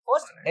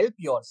first help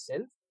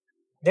yourself,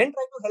 then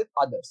try to help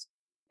others.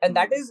 And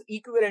that is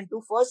equivalent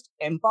to first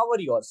empower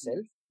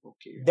yourself,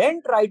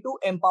 then try to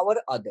empower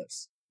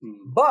others.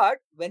 But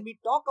when we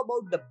talk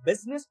about the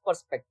business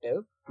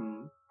perspective,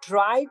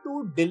 try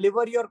to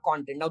deliver your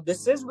content. Now,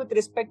 this is with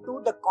respect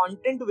to the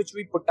content which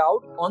we put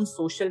out on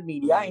social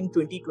media in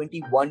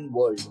 2021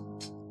 world.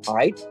 All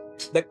right.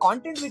 The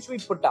content which we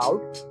put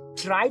out,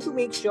 try to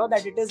make sure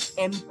that it is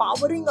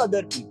empowering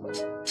other people.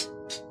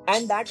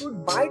 And that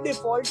would by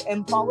default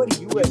empower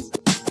you as well.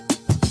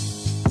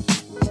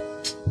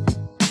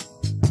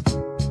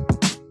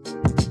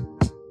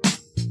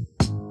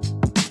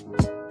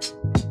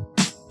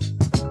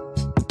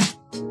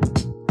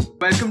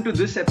 Welcome to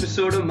this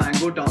episode of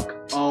Mango Talk,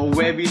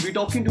 where we'll be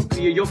talking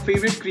to your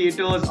favorite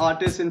creators,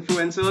 artists,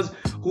 influencers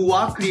who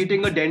are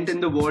creating a dent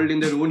in the world in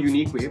their own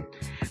unique way.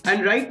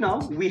 And right now,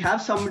 we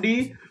have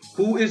somebody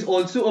who is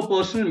also a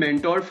personal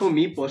mentor for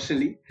me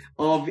personally.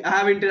 I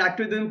have interacted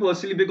with him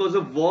personally because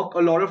of work a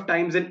lot of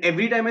times, and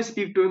every time I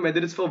speak to him,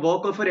 whether it's for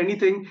work or for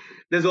anything,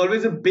 there's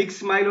always a big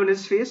smile on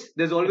his face.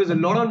 There's always a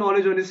lot of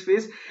knowledge on his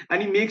face,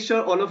 and he makes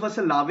sure all of us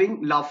are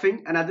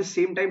laughing, and at the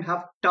same time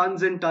have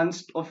tons and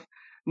tons of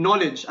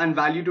knowledge and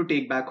value to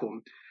take back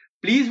home.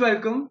 Please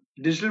welcome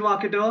digital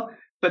marketer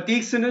Prateek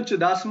Sinha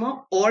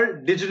Chudasama, or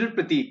Digital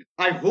Prateek.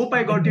 I hope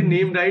I got your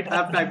name right.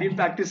 I've been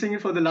practicing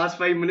it for the last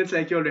 5 minutes,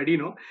 like you already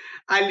know.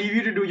 I'll leave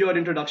you to do your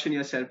introduction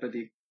yourself,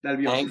 Prateek. That'll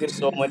be awesome. Thank you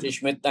so much,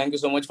 Ishmit. Thank you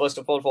so much, first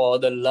of all, for all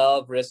the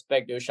love,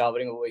 respect you're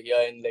showering over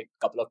here in like a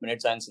couple of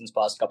minutes and since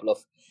past couple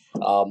of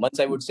months,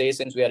 I would say,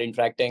 since we are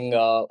interacting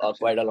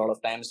quite a lot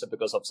of times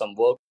because of some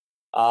work.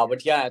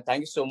 But yeah,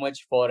 thank you so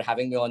much for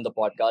having me on the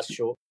podcast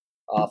show.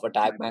 For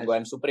Tag Mango,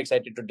 I'm super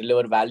excited to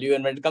deliver value.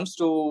 And when it comes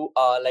to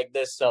like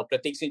this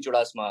Prateek Sinha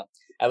Chudasama,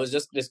 I was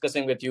just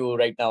discussing with you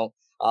right now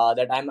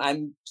that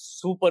I'm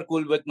super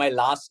cool with my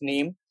last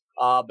name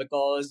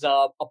because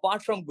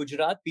apart from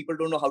Gujarat, people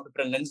don't know how to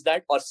pronounce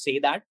that or say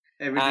that,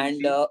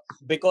 and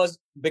because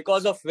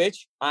of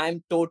which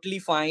I'm totally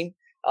fine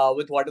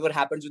with whatever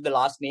happens with the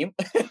last name.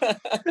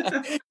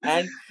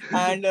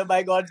 and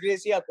by God's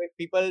grace, yeah,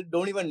 people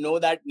don't even know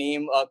that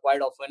name quite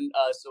often.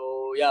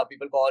 So yeah,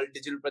 people call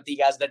Digital Prateek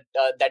as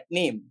that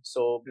name.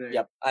 So right.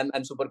 Yeah,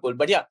 I'm super cool.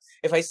 But yeah,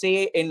 if I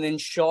say in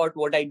short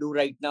what I do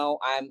right now,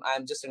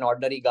 I'm just an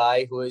ordinary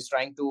guy who is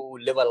trying to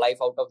live a life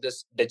out of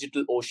this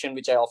digital ocean,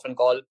 which I often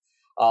call.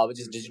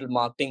 Which is digital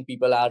marketing.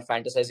 People are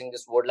fantasizing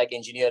this word like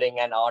engineering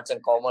and arts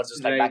and commerce,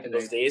 just like back in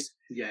those days.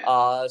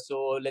 Yeah.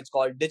 So let's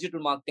call it digital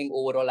marketing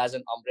overall as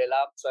an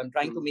umbrella. So I'm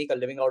trying to make a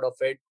living out of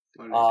it.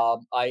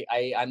 Right.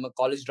 I'm a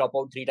college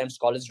dropout, 3 times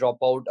college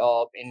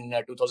dropout in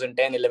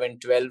 2010, 11,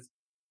 12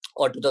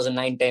 or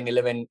 2009, 10,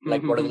 11,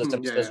 like whatever the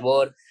semesters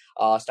were.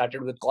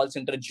 Started with call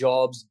center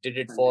jobs, did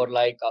it for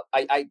like,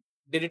 I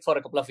did it for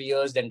a couple of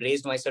years, then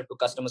raised myself to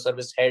customer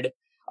service head.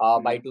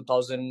 By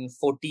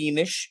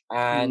 2014-ish.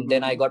 And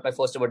then I got my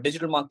first ever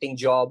digital marketing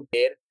job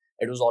there.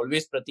 It was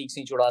always Prateek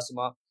Sinha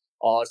Chudasama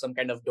or some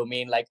kind of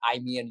domain like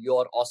me and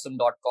your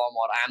awesome.com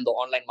or I am the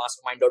online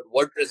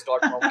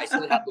mastermind.wordpress.com. I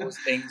still have those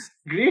things.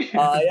 Great.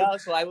 Yeah,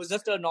 so I was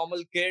just a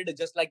normal kid,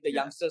 just like the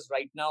youngsters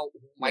right now who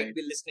might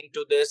be listening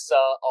to this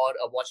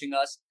or watching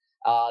us.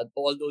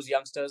 All those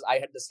youngsters, I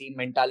had the same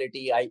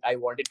mentality. I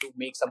wanted to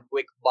make some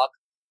quick buck.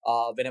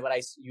 Whenever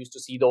I used to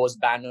see those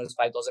banners,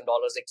 $5,000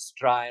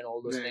 extra and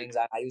all those things,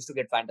 and I used to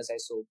get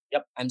fantasized. So,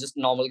 yep, I'm just a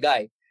normal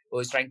guy who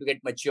is trying to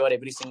get mature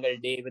every single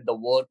day with the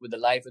work, with the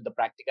life, with the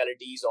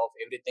practicalities of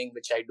everything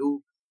which I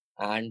do.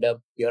 And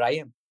here I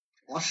am.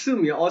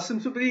 Awesome, yeah, awesome.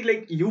 So, pretty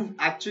like you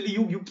actually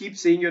you keep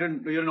saying you're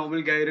a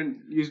normal guy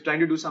and you're trying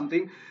to do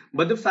something,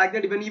 but the fact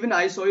that even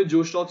I saw your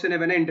Josh Talks and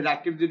when I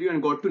interacted with you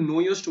and got to know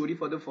your story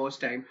for the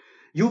first time,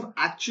 you've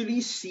actually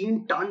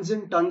seen tons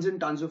and tons and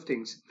tons of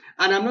things.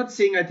 And I'm not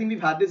saying, I think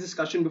we've had this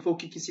discussion before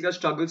कि किसी का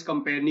struggles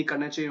compare नहीं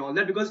करना चाहिए and all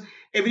that, because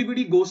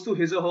everybody goes through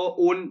his or her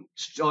own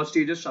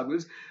stage of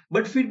struggles.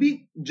 But फिर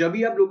भी जब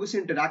भी आप लोगों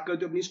से interact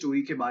करते हो अपनी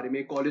story के बारे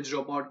में, college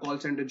dropout, call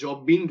center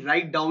job, being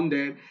right down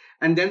there,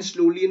 and then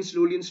slowly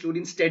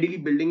and steadily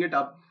building it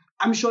up,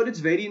 I'm sure it's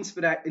very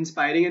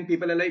inspiring and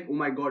people are like, oh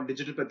my God,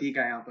 Digital Prateek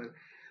hai yahan par.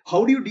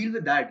 How do you deal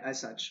with that as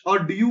such? Or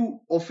do you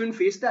often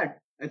face that?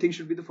 I think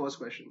should be the first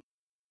question.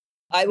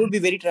 I would be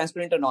very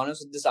transparent and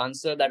honest with this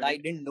answer that I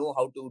didn't know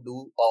how to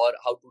do or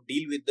how to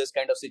deal with this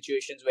kind of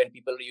situations when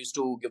people used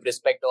to give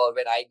respect or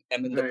when I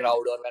am in the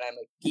crowd or when I'm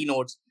at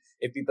keynotes,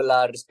 if people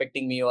are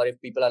respecting me or if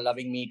people are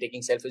loving me,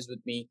 taking selfies with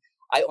me.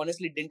 I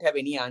honestly didn't have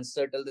any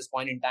answer till this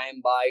point in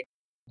time by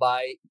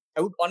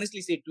I would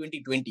honestly say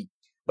 2020.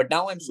 But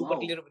now I'm super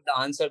clear with the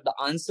answer. The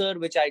answer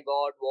which I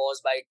got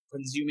was by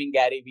consuming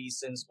Gary Vee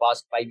since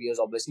past 5 years,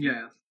 obviously.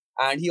 Yeah.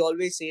 And he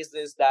always says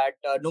this, that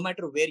no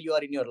matter where you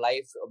are in your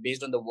life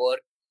based on the work,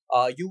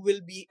 you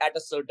will be at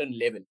a certain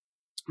level.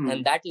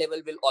 And that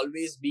level will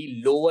always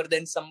be lower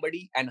than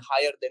somebody and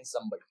higher than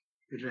somebody.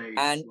 Right.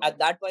 And at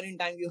that point in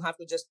time, you have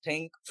to just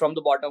think from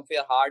the bottom of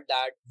your heart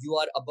that you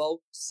are above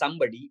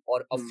somebody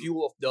or a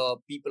few of the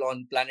people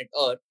on planet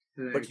Earth,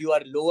 but you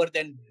are lower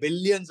than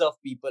billions of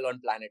people on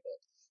planet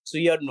Earth. So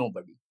you are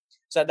nobody.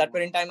 So at that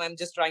point in time, I'm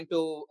just trying to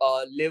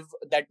live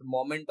that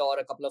moment or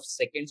a couple of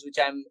seconds which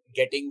I'm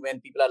getting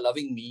when people are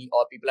loving me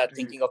or people are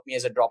thinking of me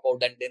as a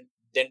dropout and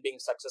then being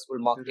successful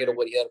marketer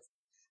over here.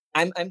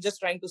 I'm just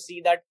trying to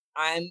see that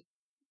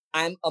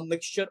I'm a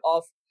mixture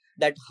of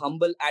that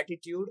humble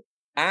attitude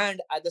and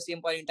at the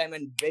same point in time,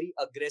 I'm very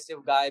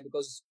aggressive guy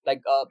because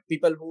like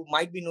people who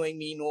might be knowing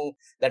me know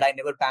that I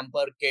never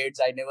pamper kids,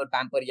 I never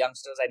pamper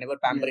youngsters, I never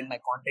pamper in my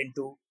content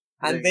too.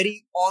 I'm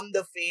very on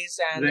the face,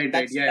 and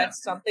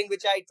that's something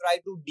which I try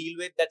to deal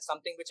with. That's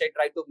something which I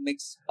try to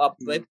mix up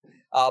with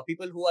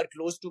people who are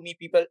close to me.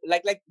 People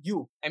like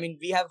you. I mean,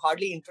 we have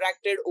hardly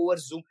interacted over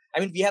Zoom.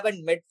 I mean, we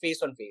haven't met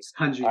face on face,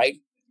 right?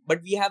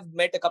 But we have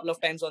met a couple of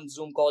times on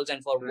Zoom calls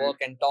and for work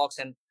and talks,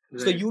 and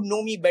so you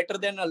know me better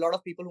than a lot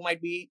of people who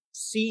might be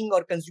seeing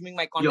or consuming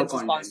my content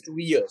for the past 2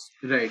 years,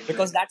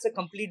 because that's a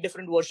complete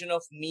different version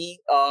of me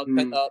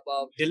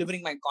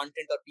delivering my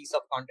content or piece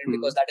of content,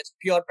 because that is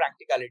pure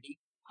practicality.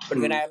 But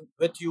when I am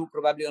with you,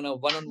 probably on a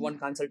one-on-one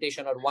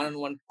consultation or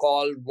one-on-one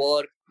call,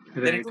 work,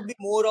 then it would be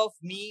more of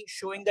me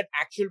showing that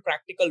actual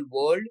practical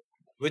world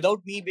without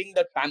me being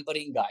the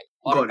pampering guy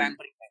or a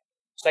pampering guy.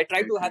 So I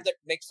try to have that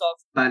mix of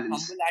humble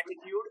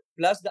attitude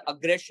plus the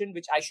aggression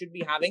which I should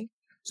be having,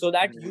 so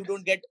that you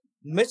don't get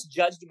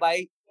misjudged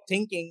by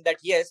thinking that,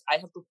 yes, I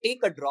have to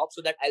take a drop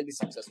so that I'll be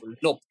successful.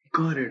 No.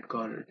 Got it.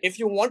 If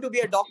you want to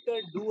be a doctor,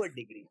 do a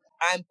degree.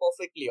 I am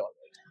perfectly all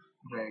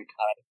right.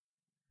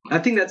 I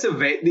think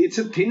it's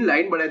a thin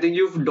line, but I think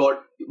you've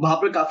वहाँ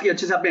पर काफी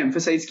अच्छे से आपने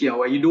emphasize किया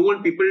हुआ है. You don't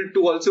want people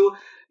to also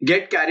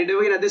get carried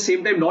away and at the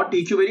same time not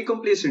take you very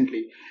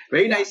complacently.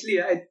 Very nicely.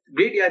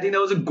 Great. I think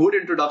that was a good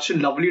introduction,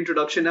 lovely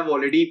introduction.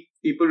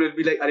 People will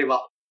be like, "Arey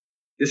wow,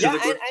 this is a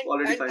good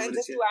already 5 minutes." And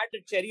just to add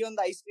a cherry on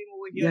the ice cream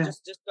over here,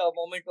 just a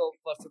moment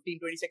of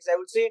 15-20 seconds, I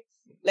would say,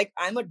 like,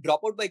 I'm a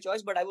dropout by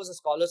choice, but I was a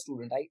scholar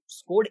student. I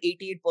scored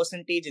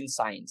 88% in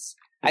science.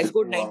 I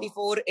scored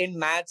 94 in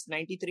maths,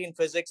 93 in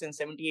physics, and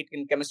 78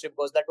 in chemistry,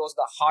 because that was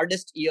the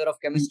hardest year of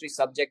chemistry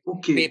subject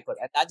paper.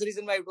 And that's the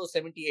reason why it was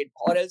 78.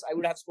 Or else I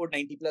would have scored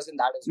 90 plus in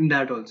that as well.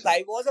 That also. So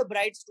I was a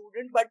bright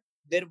student, but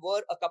there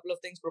were a couple of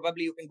things.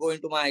 Probably you can go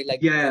into my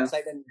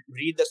website and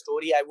read the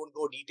story. I won't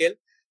go detail.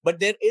 But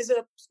there is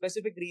a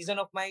specific reason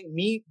of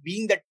me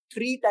being that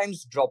 3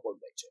 times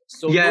dropout by choice.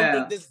 So don't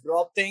take this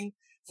drop thing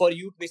for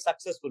you to be a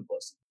successful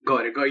person.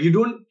 Got it. You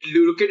don't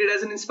look at it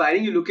as an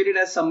inspiring, you look at it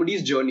as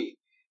somebody's journey.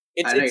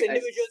 It's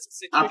individual's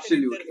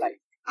situation in their life.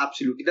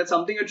 Absolutely. That's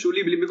something I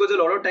truly believe, because a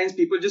lot of times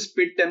people just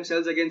pit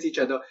themselves against each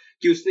other.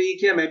 कि उसने ये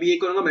किया, मैं भी ये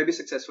करूँगा, मैं भी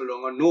successful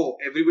रहूँगा. No,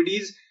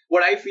 everybody's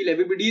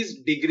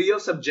degree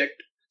of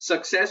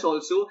success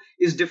also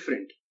is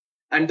different.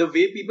 And the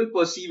way people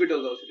perceive it is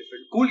also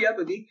different. Cool, yeah,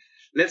 Prateek.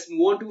 Let's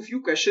move on to a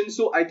few questions.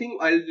 So I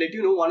think I'll let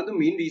you know one of the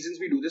main reasons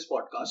we do this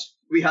podcast.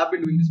 We have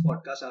been doing this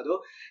podcast, Adho,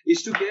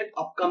 is to get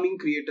upcoming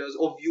creators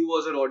or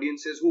viewers or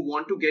audiences who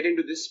want to get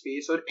into this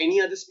space or any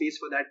other space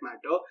for that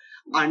matter,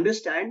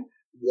 understand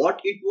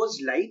what it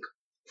was like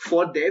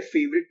for their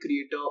favorite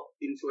creator,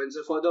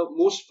 influencer, for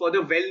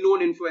the well-known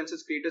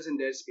influencers, creators in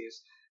their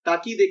space,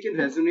 ताकि they can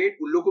resonate,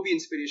 उन लोगों को भी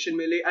inspiration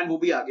मिले and वो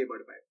भी आगे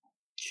बढ़ पाए.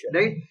 Sure.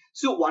 Right?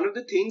 So one of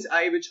the things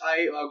I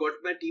got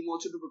my team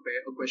also to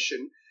prepare a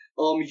question.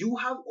 You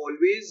have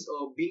always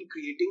been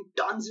creating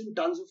tons and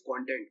tons of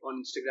content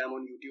on Instagram,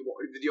 on YouTube,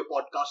 or with your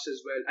podcast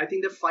as well. I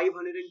think there are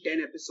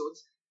 510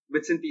 episodes,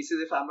 bits and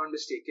pieces, if I'm not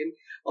mistaken.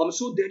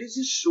 So there is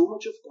just so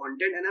much of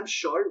content, and I'm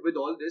sure with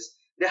all this,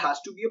 there has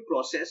to be a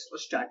process, a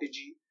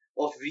strategy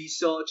of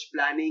research,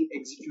 planning,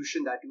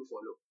 execution that you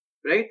follow.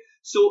 Right?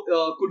 So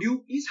could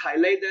you please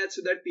highlight that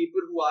so that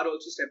people who are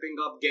also stepping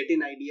up get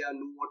an idea,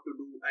 know what to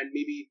do, and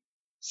maybe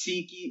सी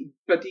की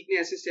प्रतीक ने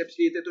ऐसे steps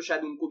लिए थे तो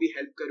शायद उनको भी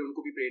help करे,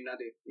 उनको भी प्रेरणा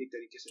दे एक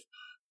तरीके से.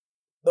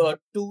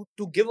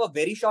 To give a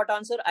very short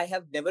answer, I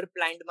have never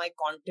planned my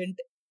content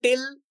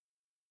till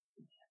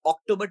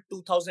October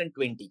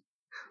 2020.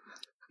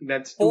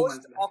 That's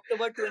post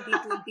October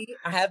 2020.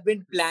 I have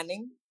been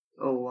planning.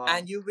 Oh wow!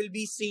 And you will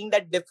be seeing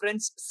that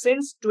difference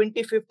since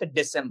 25th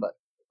December.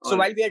 So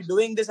while we are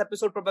doing this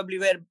episode, probably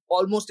we're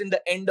almost in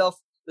the end of,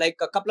 like,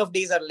 a couple of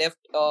days are left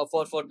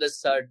for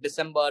this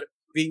December.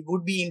 We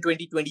would be in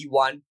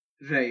 2021.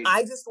 Right.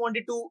 I just want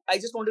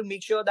to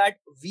make sure that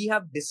we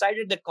have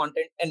decided that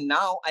content, and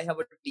now I have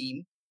a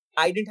team.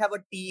 I didn't have a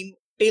team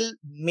till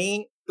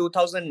May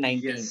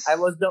 2019. Yes. I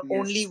was the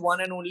only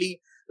one and only,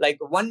 like,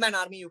 one-man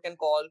army you can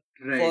call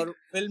for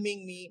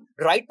filming me.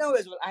 Right now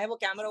as well, I have a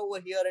camera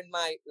over here in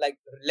my, like,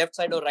 left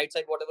side or right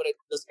side, whatever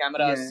this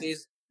camera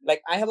says.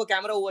 Like, I have a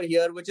camera over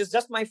here, which is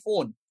just my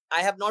phone.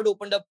 I have not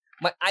opened up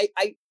my, I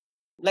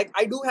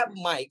do have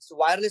mics,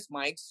 wireless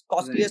mics,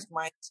 costliest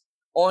mics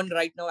on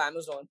right now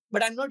Amazon,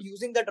 but I'm not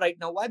using that right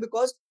now. Why?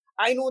 Because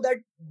I know that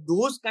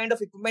those kind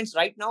of equipments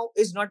right now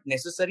is not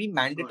necessary,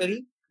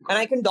 mandatory, and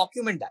I can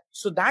document that.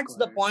 So that's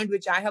the point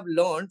which I have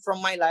learned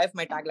from my life,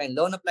 my tagline: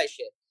 learn, apply,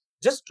 share.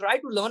 Just try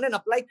to learn and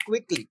apply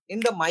quickly in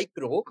the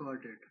micro,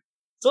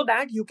 so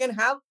that you can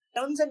have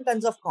tons and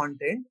tons of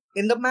content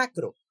in the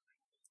macro.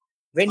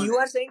 When you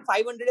are saying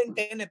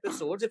 510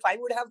 episodes, if I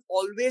would have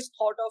always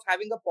thought of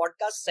having a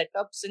podcast set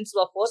up since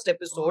the first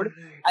episode,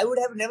 I would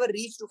have never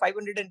reached to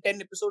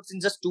 510 episodes in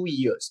just 2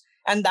 years.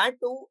 And that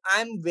too,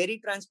 I'm very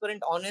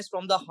transparent, honest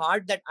from the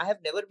heart that I have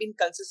never been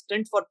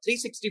consistent for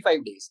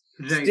 365 days.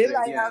 Still,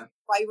 I have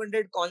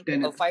 500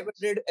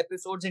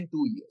 episodes in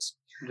 2 years.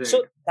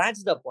 So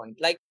that's the point.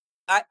 Like,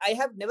 I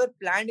have never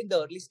planned in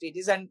the early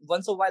stages, and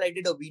once a while I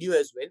did a video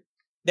as well,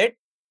 that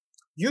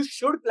you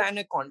should plan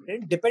a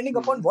content depending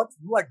upon what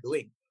you are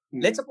doing.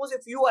 Let's suppose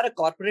if you are a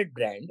corporate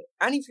brand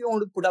and if you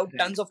want to put out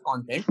tons of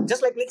content,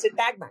 just like let's say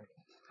Tag Mango.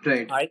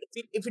 Right. All right.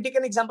 If you take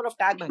an example of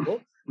Tag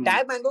Mango,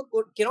 Tag Mango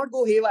cannot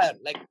go haywire.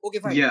 Like, okay,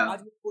 fine. Yeah.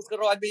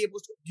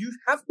 You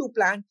have to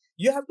plan.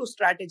 You have to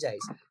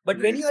strategize. But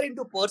when you are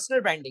into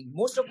personal branding,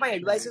 most of my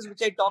advices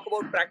which I talk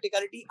about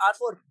practicality are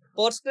for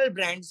personal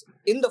brands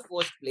in the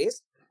first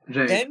place.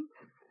 Right. Then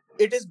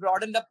it is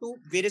broadened up to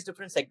various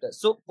different sectors.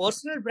 So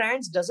personal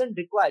brands doesn't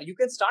require, you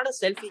can start a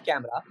selfie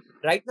camera.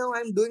 Right now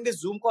I'm doing this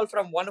Zoom call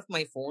from one of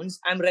my phones.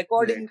 I'm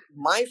recording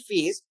my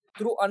face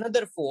through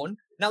another phone.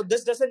 Now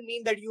this doesn't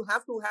mean that you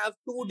have to have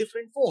two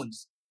different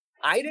phones.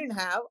 I had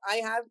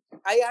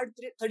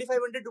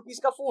 3,500 rupees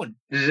ka phone.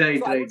 Right,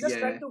 so I was just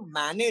trying to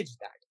manage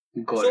that.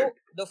 So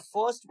the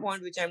first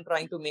point which I'm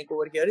trying to make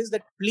over here is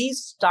that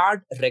please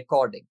start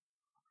recording.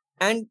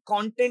 And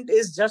content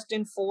is just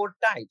in 4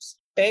 types: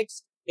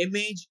 text,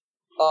 image,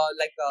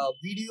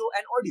 video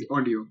and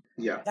audio.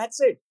 Yeah, that's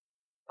it.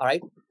 All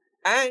right.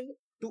 And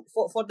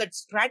for that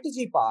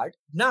strategy part,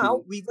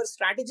 now we were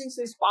strategizing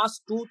since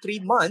past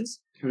 2-3 months,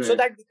 so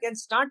that we can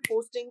start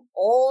posting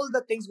all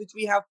the things which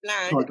we have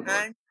planned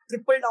and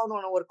triple down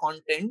on our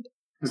content.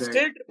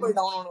 Still triple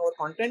down on our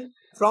content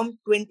from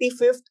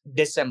 25th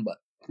December.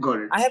 Got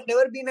it. I have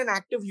never been an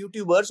active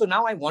YouTuber, so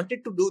now I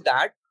wanted to do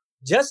that.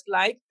 Just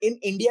like in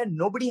India,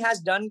 nobody has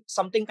done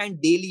something kind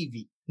daily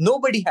week.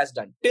 Nobody has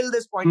done till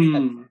this point in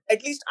time.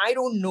 At least I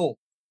don't know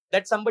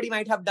that somebody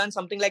might have done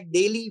something like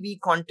daily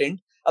week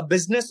content, a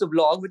business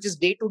vlog, which is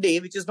day to day,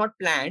 which is not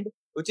planned,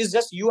 which is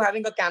just you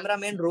having a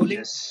cameraman rolling.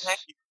 Yes.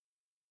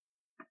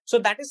 So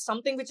that is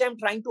something which I'm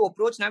trying to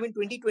approach now in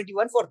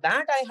 2021. For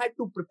that, I had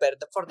to prepare.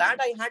 For that,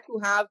 I had to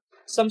have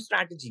some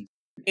strategy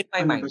in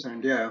my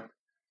mind. Yeah.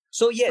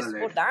 So yes,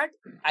 for that,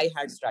 I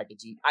had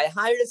strategy. I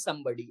hired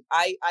somebody.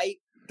 I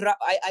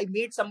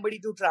made somebody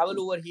to travel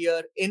over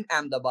here in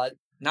Ahmedabad.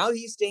 Now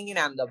he's staying in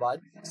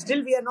Ahmedabad.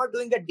 Still, we are not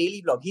doing a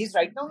daily vlog. He's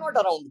right now not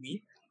around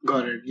me.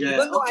 Got it. Yeah.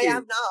 Even though I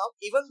have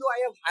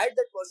hired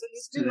that person,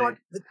 he's still not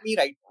with me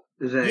right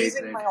now. He's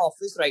in my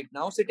office right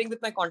now, sitting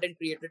with my content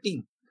creator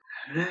team.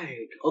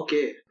 Right.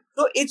 Okay.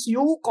 So it's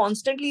you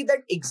constantly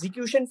that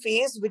execution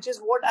phase, which is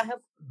what I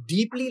have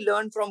deeply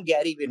learned from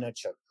Gary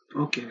Vaynerchuk.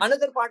 Okay.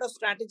 Another part of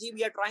strategy,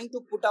 we are trying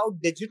to put out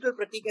Digital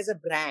Pratik as a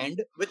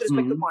brand with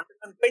respect to content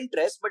on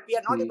Pinterest, but we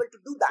are not able to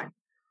do that.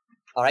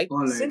 All right.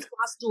 Since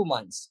past 2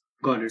 months.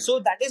 Got it. So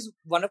that is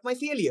one of my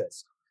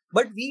failures.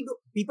 But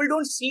people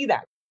don't see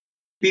that.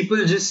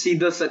 People just see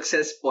the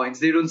success points.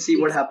 They don't see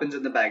what happens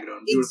in the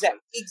background.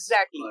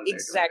 Exactly.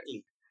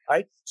 All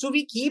right. So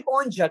we keep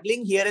on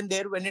juggling here and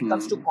there when it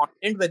comes to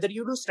content, whether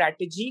you do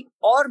strategy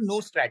or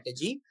no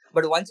strategy.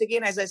 But once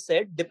again, as I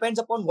said, depends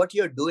upon what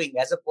you're doing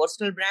as a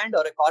personal brand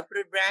or a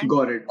corporate brand.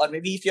 Got it. Or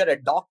maybe if you're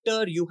a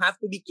doctor, you have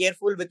to be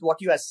careful with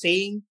what you are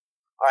saying.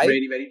 All right.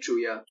 Very, very true.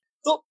 Yeah.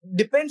 So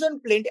depends on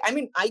plenty. I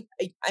mean, I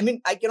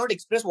cannot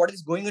express what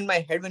is going in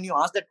my head when you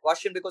ask that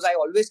question, because I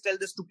always tell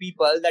this to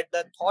people that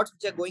the thoughts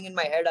which are going in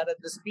my head are at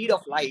the speed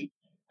of light,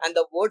 and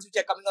the words which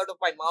are coming out of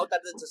my mouth are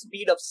at the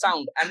speed of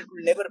sound, and it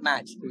will never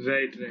match.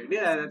 Right.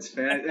 Yeah, that's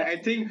fair. I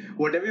think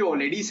whatever you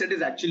already said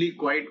is actually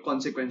quite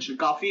consequential.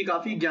 Kafi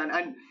gyan,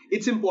 and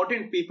it's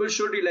important. People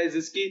should realize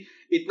this ki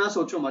itna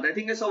socho mat. I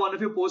think I saw one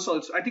of your posts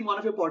also. I think one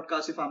of your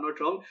podcasts, if I'm not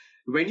wrong.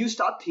 When you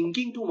start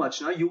thinking too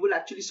much, you will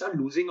actually start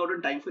losing out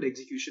on time for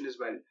execution as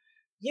well.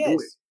 Yes.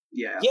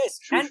 Yeah. Yes.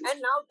 True. And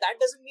now that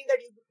doesn't mean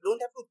that you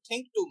don't have to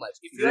think too much.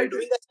 If you are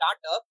doing a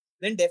startup,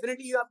 then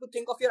definitely you have to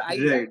think of your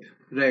idea.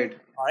 Right.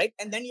 All right.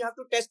 And then you have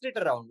to test it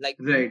around.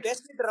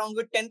 Test it around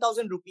with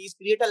 10,000 rupees,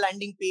 create a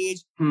landing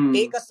page,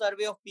 take a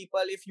survey of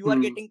people. If you are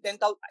getting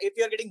 10,000, if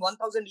you are getting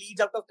 1,000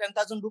 leads out of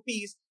 10,000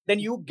 rupees, then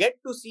you get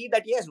to see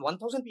that, yes,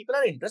 1,000 people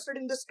are interested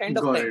in this kind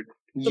of thing.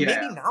 So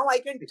maybe now I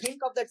can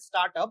think of that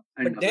startup.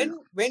 But then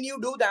when you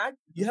do that,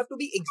 you have to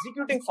be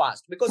executing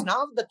fast, because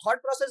now the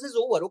thought process is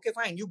over. Okay,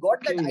 fine. You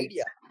got that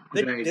idea.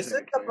 That this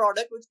is the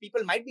product which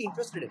people might be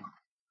interested in.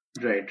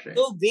 Right.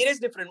 So where is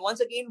different? Once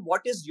again,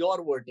 what is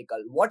your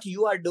vertical? What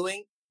you are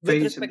doing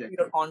with respect to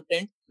your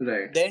content?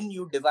 Right. Then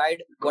you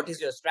divide what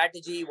is your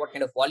strategy, what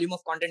kind of volume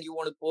of content you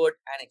want to put,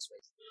 and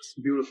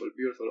XY. Beautiful.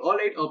 All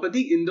right,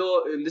 Pratik,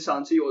 in this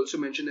answer, you also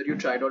mentioned that you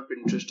tried out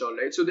Pinterest. All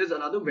right. So there's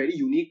another very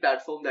unique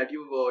platform that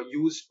you've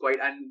used quite,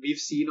 and we've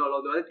seen all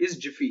of that, is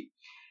Jiffy.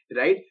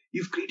 Right.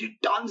 You've created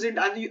tons, and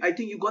I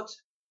think you got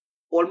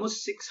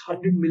almost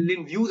 600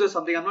 million views or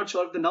something. I'm not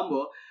sure of the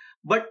number,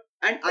 but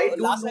And I don't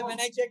last know. time when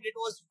I checked, it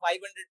was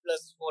 500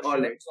 plus for All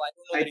sure. right. So I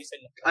don't know the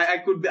recent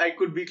numbers. I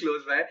could be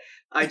close by.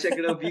 I checked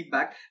it a week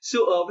back.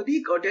 So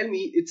Prateek, tell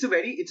me, it's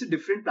a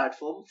different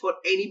platform for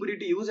anybody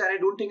to use, and I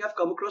don't think I've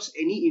come across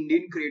any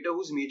Indian creator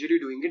who's majorly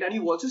doing it, and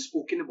you've also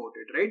spoken about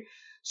it, right?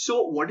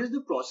 So what is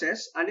the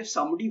process, and if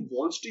somebody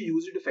wants to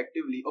use it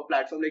effectively, a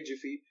platform like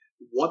Jiffy,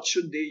 what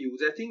should they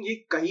use? I think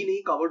ये कहीं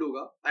नहीं covered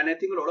होगा, and I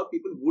think a lot of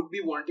people would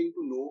be wanting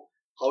to know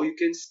how you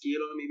can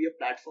scale on maybe a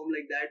platform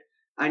like that,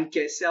 and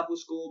कैसे आप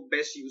उसको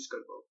best use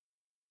कर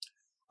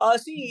पाओ.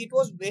 See, it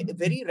was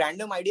very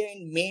random idea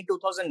in May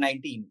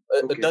 2019.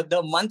 Okay.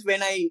 The month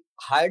when I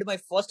hired my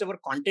first ever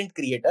content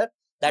creator,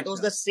 that was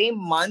the same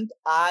month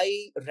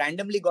I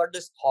randomly got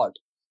this thought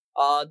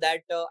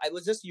that I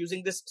was just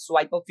using this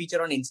swipe up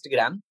feature on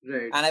Instagram,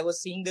 Right. and I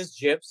was seeing this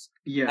GIFs.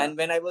 Yeah. And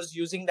when I was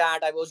using that,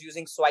 I was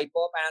using swipe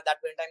up, and at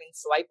that point in time in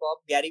swipe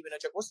up, Gary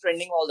Vaynerchuk was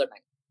trending all the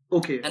time.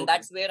 Okay. And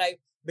that's where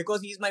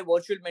because he's my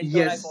virtual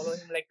mentor, I follow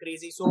him like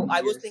crazy. So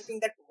I was thinking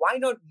that why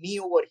not me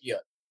over here?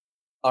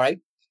 All right.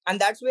 And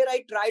that's where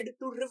I tried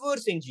to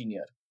reverse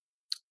engineer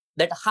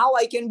that how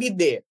I can be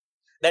there.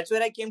 That's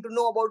where I came to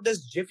know about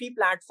this Jiffy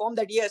platform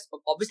that yes,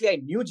 obviously I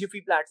knew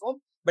Jiffy platform,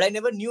 but I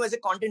never knew as a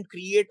content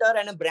creator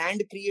and a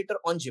brand creator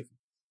on Jiffy.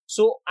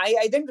 So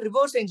I then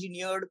reverse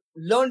engineered,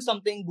 learned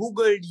something,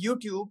 Googled,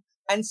 YouTube.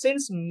 And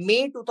since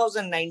May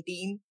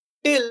 2019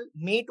 till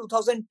May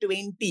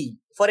 2020,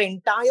 for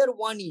entire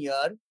 1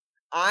 year,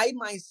 I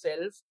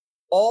myself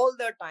all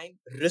the time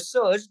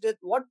researched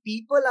what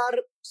people are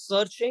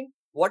searching,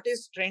 what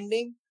is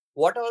trending,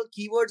 what all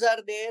keywords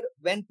are there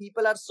when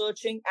people are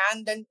searching,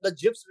 and then the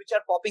GIFs which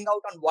are popping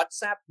out on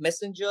WhatsApp,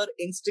 Messenger,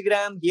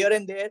 Instagram, here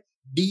and there,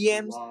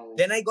 DMs. Wow.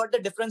 Then I got the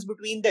difference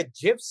between the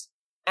GIFs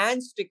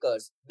and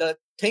stickers. The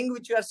thing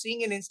which you are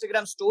seeing in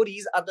Instagram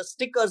stories are the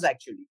stickers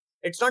actually.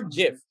 It's not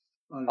GIF.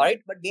 All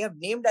right. But they have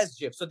named as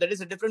GIF. So there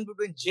is a difference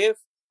between GIF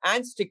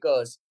and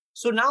stickers.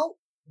 So now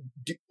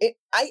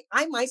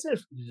I myself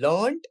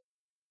learned,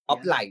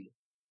 applied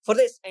for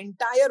this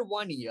entire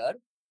 1 year.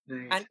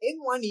 Right. And in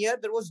 1 year,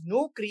 there was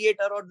no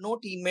creator or no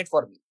teammate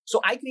for me. So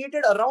I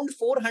created around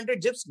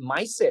 400 GIFs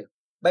myself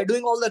by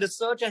doing all the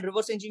research and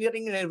reverse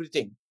engineering and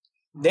everything.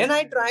 Then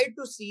I tried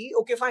to see,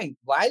 okay, fine.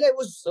 While I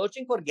was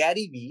searching for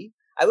Gary V,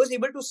 I was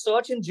able to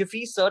search in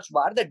Jiffy search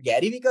bar that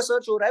Gary V ka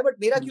search ho raha hai, but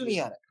mera kyun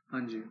nahi aa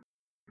raha?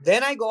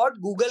 Then I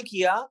got Google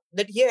kiya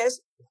that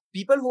yes,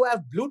 people who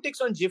have blue ticks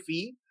on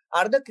Jiffy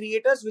are the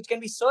creators which can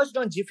be searched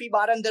on Jiffy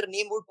bar and their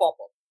name would pop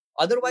up.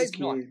 Otherwise,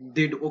 not.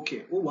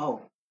 Okay. Oh,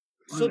 wow.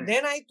 So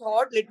then I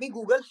thought, let me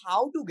Google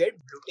how to get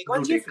blue tick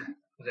on Jiffy.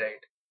 Right.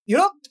 You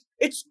know,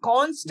 it's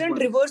constant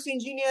reverse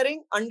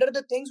engineering under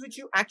the things which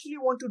you actually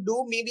want to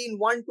do maybe in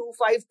 1, 2,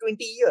 5,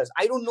 20 years.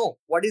 I don't know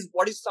what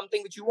is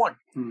something which you want.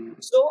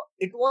 So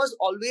it was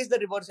always the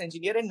reverse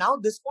engineer. And now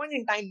this point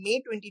in time, May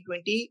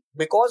 2020,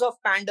 because of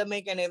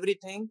pandemic and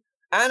everything,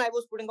 and I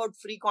was putting out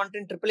free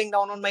content, tripling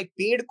down on my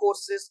paid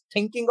courses,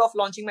 thinking of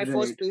launching my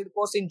first paid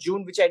course in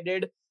June, which I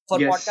did for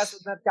Podcast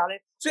with the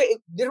Talent. So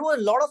there were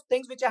a lot of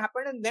things which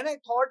happened. And then I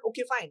thought,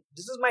 okay, fine.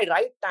 This is my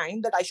right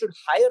time that I should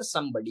hire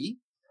somebody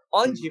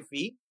on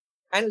Jiffy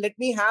and let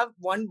me have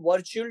one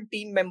virtual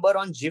team member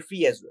on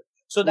Jiffy as well.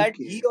 So that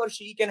he or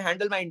she can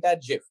handle my entire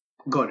GIF.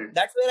 Got it.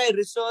 That's where I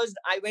researched.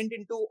 I went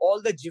into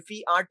all the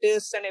Jiffy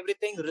artists and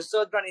everything,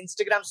 researched on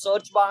Instagram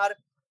search bar,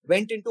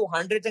 went into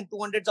hundreds and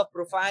 200s of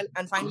profile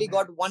and finally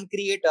got one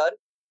creator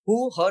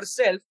who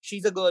herself,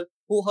 she's a girl,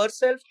 who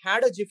herself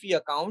had a Jiffy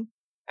account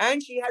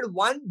and she had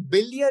 1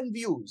 billion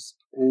views.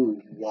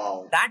 Oh,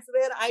 wow. That's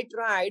where I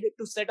tried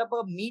to set up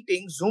a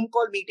meeting, Zoom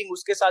call meeting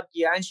uske saath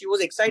kiya, and she was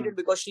excited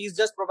because she's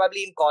just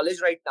probably in college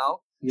right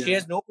now. Yeah. She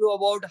has no clue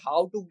about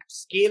how to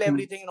scale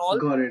everything and all.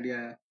 Got it,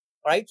 yeah.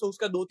 Right? So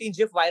uska 2-3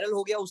 GIF viral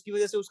ho gaya, uski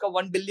wajah se uska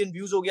 1 billion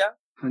views ho gaya.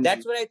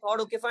 That's where I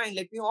thought, okay, fine,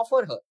 let me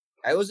offer her.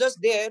 I was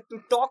just there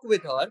to talk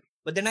with her,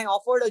 but then I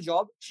offered a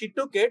job. She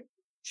took it.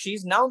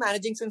 She's now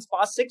managing since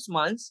past 6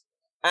 months.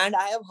 And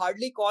I have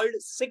hardly called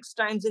 6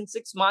 times in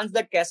 6 months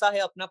that kaisa hai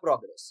apna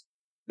progress.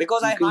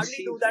 Because I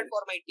hardly do that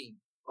for my team.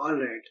 All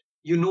right.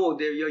 You know,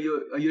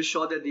 you're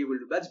sure that they will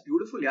do. That's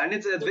beautiful. Yeah. And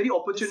it's very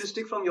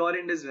opportunistic from your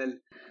end as well.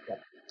 Yeah.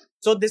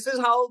 So this is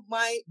how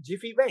my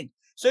Jiffy went.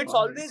 So it's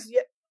always,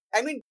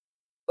 I mean,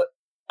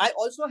 I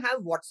also have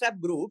WhatsApp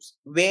groups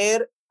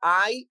where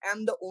I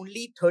am the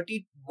only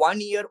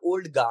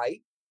 31-year-old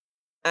guy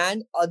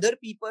and other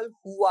people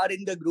who are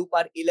in the group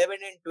are 11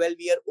 and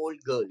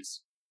 12-year-old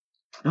girls.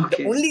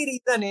 Okay. The only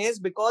reason is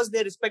because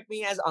they respect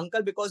me as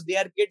uncle because they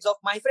are kids of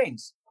my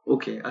friends.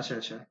 Okay,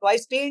 acha. So I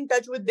stay in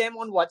touch with them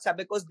on WhatsApp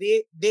because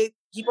they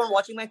keep on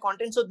watching my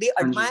content. So they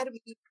admire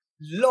me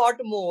a lot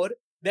more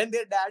than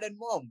their dad and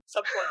mom.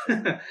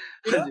 Subconsciously.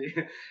 You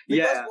know?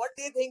 Because what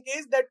they think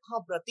is that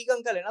Prateek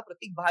uncle hai na,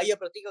 Prateek bhai or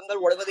Prateek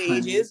uncle, whatever the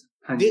age is,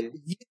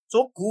 he's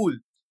so cool.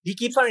 He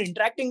keeps on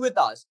interacting with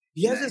us.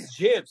 He has his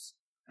GIFs.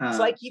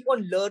 So I keep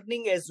on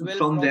learning as well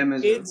from them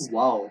as kids.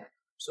 Well. Wow.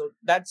 So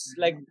that's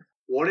like...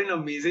 What an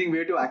amazing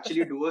way to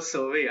actually do a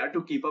survey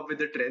to keep up with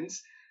the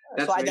trends.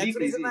 That's the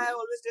reason why I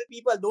always tell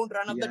people, don't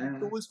run after the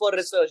tools for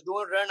research.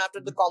 Don't run after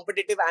the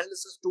competitive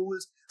analysis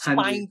tools,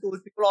 spying tools.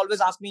 People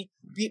always ask me,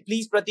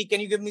 please, Pratik,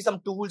 can you give me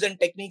some tools and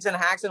techniques and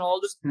hacks and all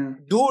this?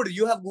 Dude,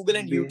 you have Google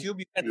and YouTube.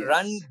 You can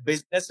run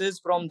businesses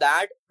from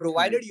that,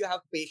 provided you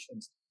have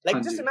patience.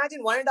 Like, just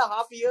imagine 1.5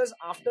 years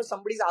after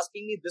somebody's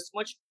asking me this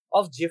much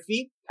of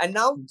Jiffy. And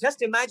now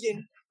just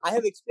imagine, I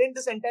have explained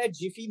this entire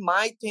Jiffy,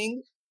 my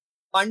thing,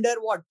 under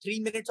 3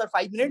 minutes or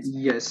 5 minutes?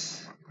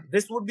 Yes.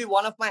 This would be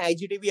one of my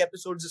IGTV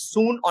episodes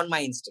soon on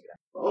my Instagram.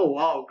 Oh,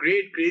 wow.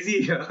 Great.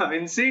 Crazy.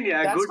 Insane.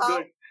 Yeah.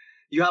 Good.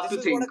 You have to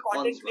think. This is what a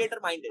content creator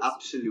mind is.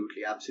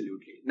 Absolutely.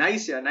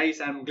 Nice. Yeah. Nice.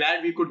 I'm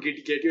glad we could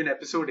get you an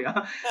episode.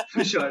 Yeah.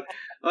 For sure.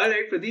 All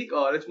right, Pratik.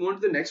 Let's move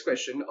on to the next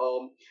question.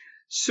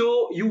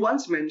 So you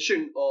once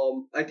mentioned,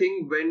 I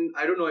think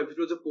I don't know if it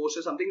was a post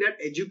or something,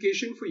 that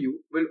education for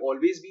you will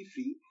always be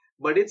free,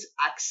 but it's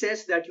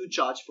access that you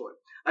charge for.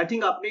 I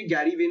think आपने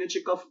Gary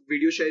Vaynerchuk का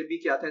video share भी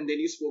किया था, and then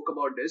you spoke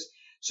about this.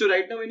 So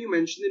right now, when you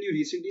mentioned that you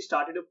recently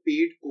started a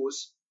paid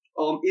course,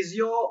 is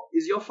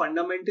your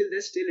fundamental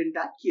there still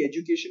intact? कि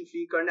education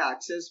free करना,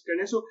 access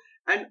करना. So,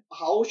 and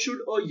how should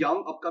a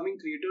young upcoming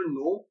creator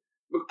know?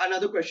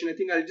 Another question, I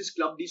think I'll just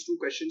club these two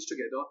questions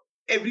together.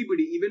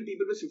 Everybody, even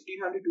people with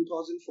 1,500,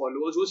 2,000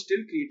 followers who are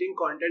still creating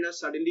content, are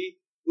suddenly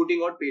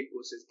putting out paid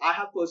courses. I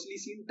have personally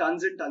seen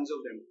tons and tons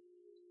of them.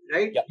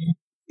 Right? Yeah.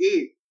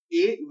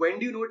 A, when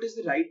do you know it is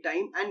the right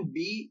time? And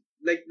B,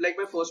 like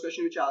my first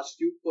question, which I asked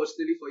you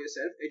personally for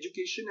yourself,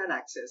 education and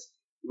access.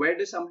 Where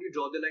does somebody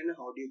draw the line and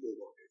how do you go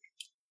about it?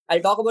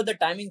 I'll talk about the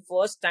timing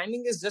first.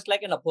 Timing is just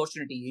like an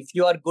opportunity. If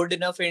you are good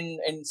enough in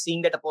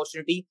seeing that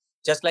opportunity,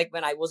 just like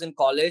when I was in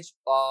college,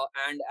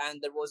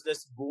 and there was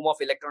this boom of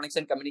electronics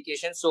and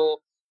communication.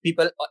 So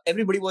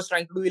everybody was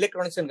trying to do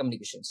electronics and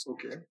communications.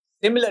 Okay.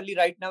 Similarly,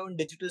 right now in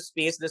digital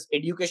space, this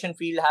education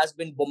field has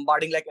been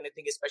bombarding like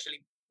anything,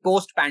 especially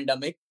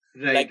post-pandemic.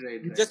 Right.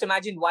 Just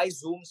imagine why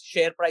Zoom's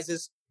share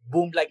prices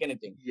boomed like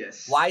anything.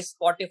 Yes. Why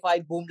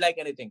Spotify boomed like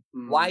anything.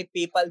 Why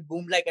PayPal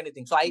boomed like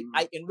anything. So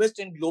I invest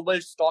in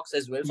global stocks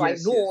as well. So I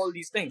know all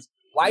these things.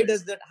 Why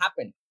does that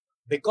happen?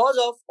 Because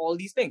of all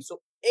these things.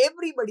 So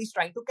everybody's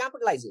trying to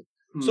capitalize it.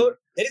 So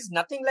there is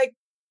nothing like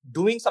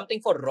doing something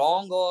for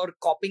wrong or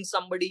copying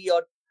somebody.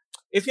 Or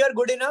if you're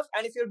good enough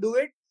and if you do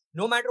it,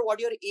 no matter what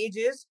your age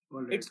is,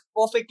 it's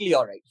perfectly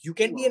all right. You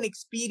can be an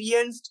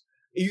experienced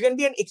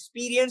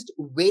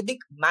Vedic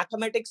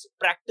mathematics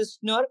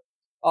practitioner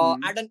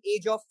at an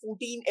age of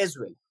 14 as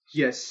well.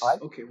 Yes.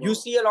 Right? Okay. Wow. You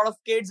see a lot of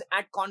kids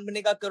at Kaun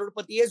Banega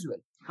Crorepati as well.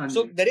 100.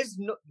 So there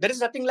is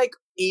nothing like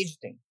age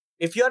thing.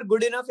 If you are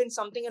good enough in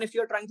something and if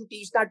you are trying to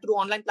teach that through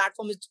online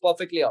platforms, it's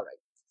perfectly all right.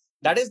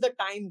 That is the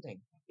time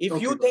thing.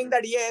 If you think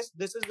that, yes,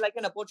 this is like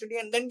an opportunity,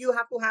 and then you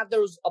have to have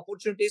those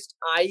opportunist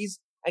eyes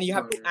and you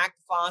have to act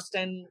fast.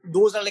 And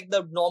those are like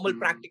the normal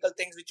practical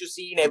things which you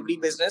see in every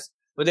business,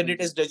 whether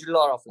it is digital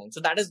or offline. So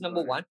that is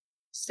number one.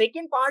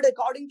 Second part,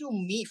 according to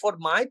me, for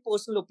my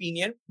personal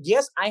opinion,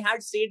 yes, I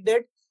had said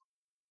that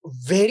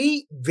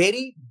very,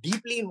 very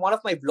deeply in one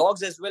of my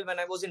vlogs as well when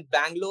I was in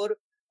Bangalore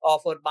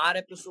for bar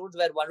episodes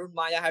where Varun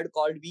Maya had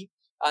called me.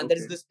 And there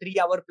is this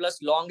 3-hour plus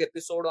long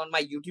episode on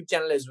my YouTube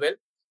channel as well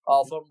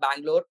from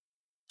Bangalore.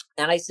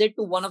 And I said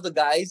to one of the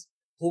guys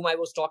whom I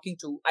was talking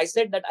to, I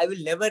said that I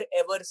will never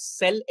ever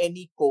sell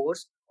any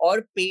course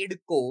or paid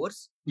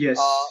course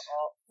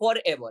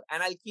forever.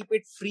 And I'll keep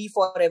it free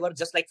forever,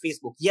 just like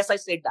Facebook. Yes, I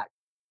said that.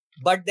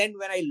 But then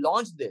when I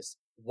launched this,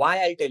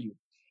 why I'll tell you.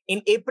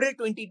 In April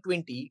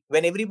 2020,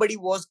 when everybody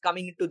was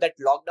coming into that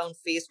lockdown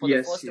phase for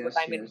the first ever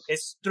time in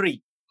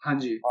history, all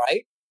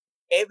right,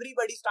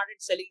 everybody started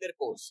selling their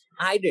course.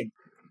 I didn't.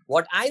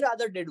 What I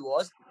rather did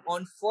was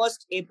on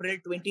 1st April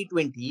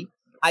 2020,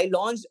 I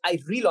relaunched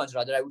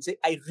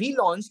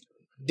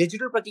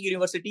Digital Pratik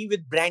University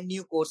with brand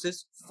new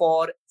courses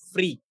for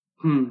free.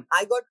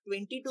 I got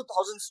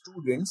 22,000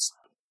 students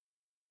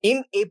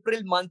in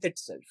April month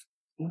itself.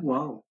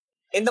 Wow.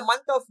 In the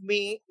month of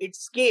May, it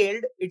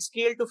scaled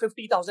to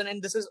 50,000,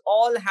 and this is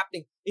all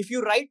happening. If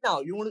you right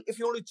now, if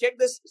you want to check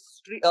this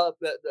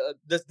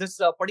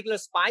particular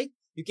spike,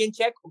 you can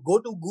check, go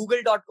to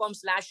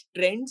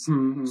google.com/trends,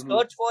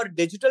 search for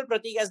Digital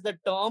Pratik as the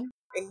term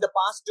in the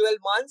past 12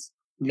 months.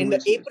 In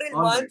the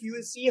April month, you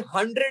will see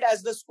 100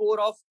 as the score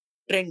of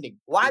trending.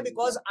 Why?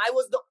 Because I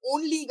was the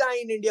only guy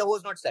in India who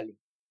was not selling.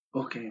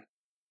 Okay.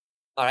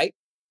 All right.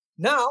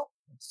 Now,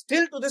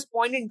 still to this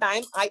point in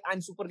time,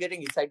 I'm super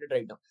getting excited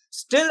right now.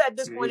 Still at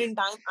this point in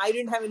time, I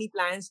didn't have any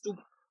plans to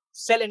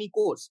sell any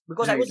course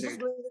because I was just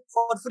doing it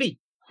for free.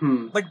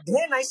 But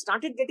then I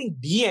started getting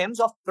DMs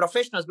of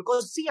professionals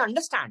because, see,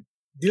 understand,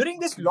 during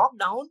this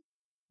lockdown,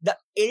 the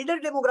elder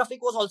demographic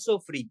was also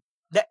free.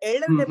 The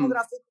elder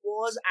demographic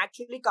was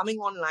actually coming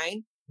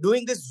online,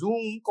 doing this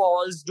Zoom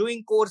calls,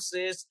 doing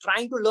courses,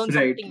 trying to learn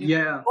something new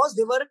because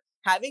they were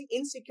having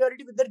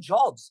insecurity with their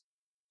jobs.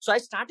 So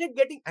I'm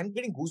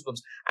getting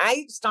goosebumps.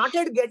 I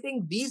started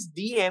getting these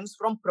DMs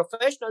from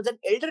professionals and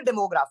elder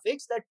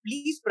demographics that,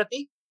 please,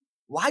 Pratik,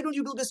 why don't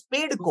you do this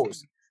paid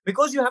course?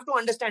 Because you have to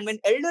understand, when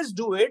elders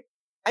do it,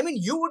 I mean,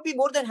 you would be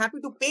more than happy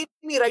to pay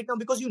me right now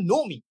because you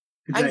know me.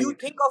 And you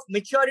think of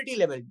maturity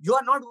level. You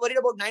are not worried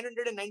about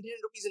 999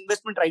 rupees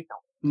investment right now.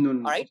 No,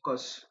 all right? Of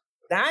course.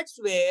 That's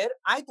where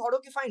I thought,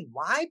 okay, fine.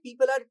 Why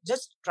people are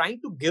just trying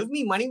to give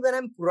me money when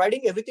I'm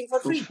providing everything for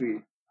free?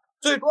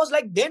 So it was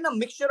like then a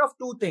mixture of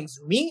two things.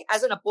 Me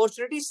as an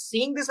opportunity,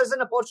 seeing this as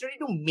an opportunity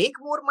to make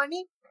more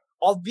money,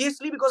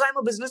 obviously because I'm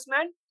a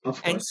businessman.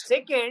 And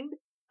second,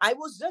 I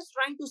was just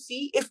trying to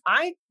see if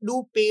I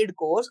do paid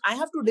course, I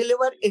have to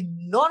deliver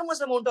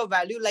enormous amount of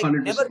value like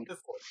 100%. Never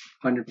before.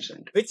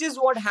 100%. Which is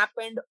what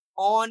happened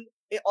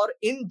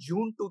in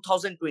June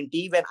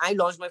 2020 when I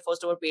launched my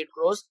first ever paid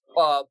course,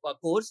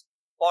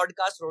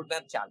 Podcast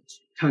Roadmap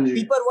Challenge.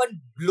 People were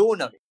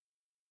blown away.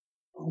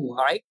 Oh, wow.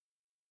 All right.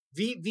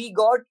 We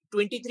got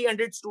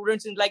 2,300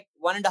 students in like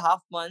 1.5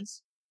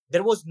 months.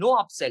 There was no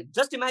upsell.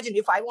 Just imagine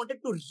if I wanted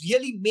to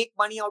really make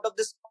money out of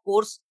this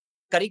course,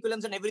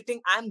 curriculums and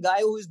everything. I'm a guy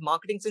who is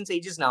marketing since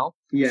ages now.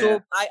 Yeah.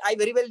 So I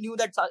very well knew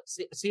that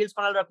sales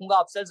funnel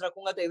rakhunga, upsells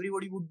rakhunga, so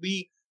everybody would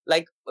be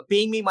like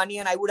paying me money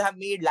and I would have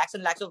made lakhs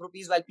and lakhs of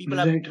rupees while people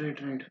are...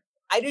 Right.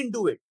 I didn't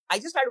do it. I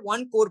just had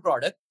one core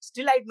product.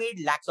 Still, I'd made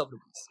lakhs of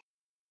rupees.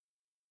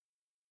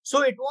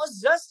 So it was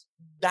just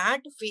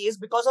that phase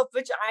because of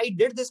which I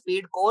did this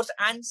paid course,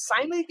 and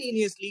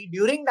simultaneously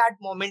during that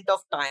moment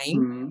of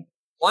time,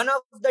 one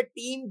of the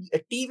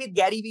Tea with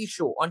Gary Vee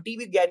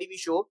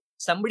show,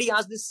 somebody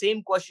asked the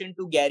same question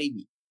to Gary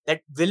Vee,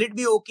 that will it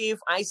be okay if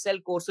I sell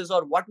courses,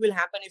 or what will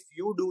happen if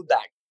you do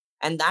that?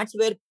 And that's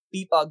where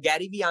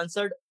Gary Vee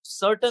answered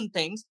certain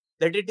things,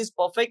 that it is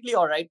perfectly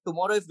all right.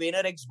 Tomorrow if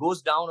VaynerX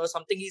goes down or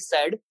something he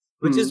said,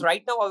 which is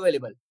right now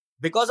available.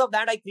 Because of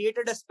that, I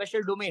created a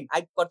special domain.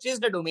 I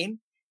purchased a domain.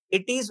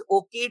 It is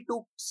okay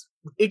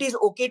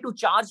to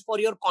charge for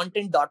your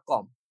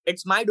content.com.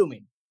 It's my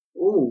domain.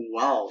 Oh,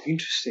 wow.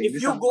 Interesting.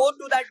 If you go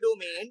to that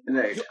domain,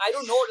 right. I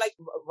don't know, like,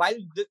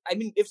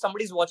 if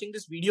somebody's watching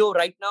this video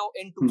right now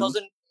in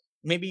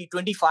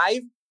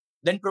 2025,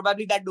 then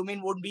probably that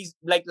domain won't be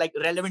like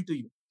relevant to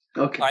you.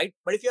 Okay. Right?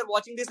 But if you're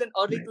watching this in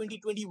early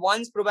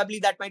 2021s, probably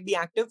that might be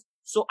active.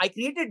 So I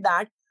created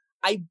that.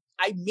 I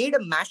made a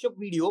mashup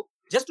video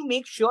just to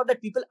make sure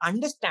that people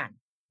understand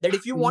that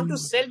if you want to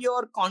sell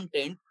your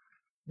content,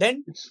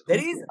 then there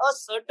is a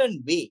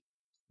certain way.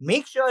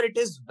 Make sure it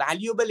is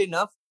valuable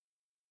enough.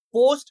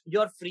 Post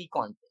your free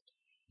content.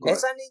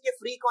 ऐसा नहीं कि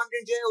free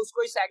content जो है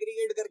उसको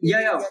segregate करके.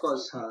 Yeah, of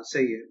course. हाँ,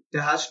 सही है.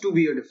 There has to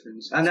be a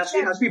difference, and that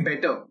has to be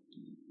better.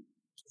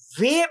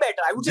 Way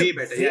better, I would say. Way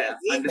better, yeah.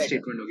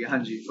 Understatement हो गया,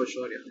 हाँ जी, for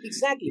sure, yeah.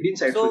 Exactly.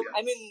 Insightful, so,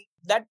 I mean,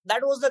 that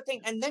was the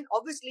thing. And then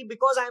obviously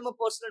because I am a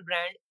personal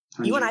brand,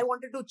 even I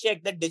wanted to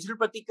check that Digital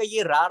Pratik का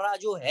ये rara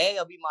जो है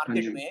अभी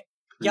market में,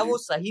 क्या वो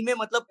सही में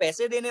मतलब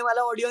पैसे देने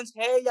वाला audience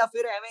है या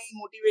फिर ऐਵੇਂ ही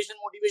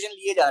motivation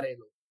लिए जा रहे हैं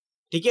लोग,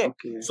 ठीक है?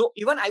 Okay. So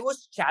even I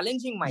was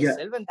challenging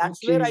myself, and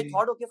that's where I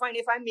thought, okay, fine,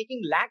 if I'm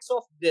making lakhs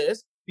of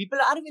this, people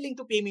are willing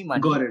to pay me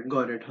money. Got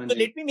it. So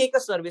let me make a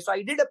survey. So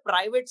I did a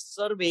private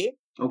survey,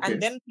 and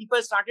then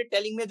people started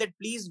telling me that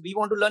please, we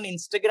want to learn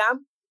Instagram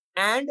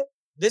and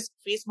this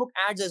Facebook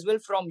ads as well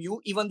from you,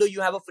 even though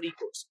you have a free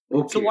course.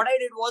 Okay. So what I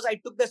did was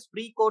I took this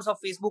free course of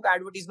Facebook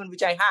advertisement,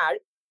 which I had.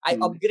 I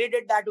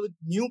upgraded that with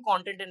new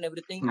content and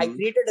everything. I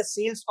created a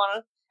sales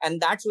funnel, and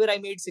that's where I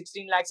made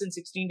 16 lakhs in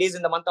 16 days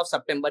in the month of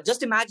September.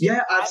 Just imagine.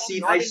 Yeah,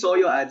 I saw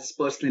your ads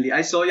personally.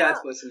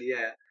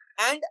 Yeah.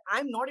 And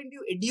I'm not into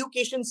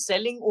education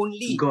selling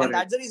only. And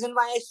that's the reason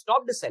why I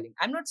stopped selling.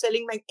 I'm not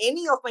selling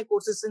any of my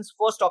courses since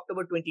 1st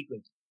October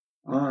 2020.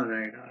 All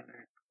right.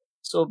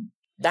 So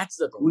that's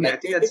the thing. Ooh, I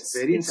think that's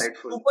very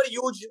insightful. Super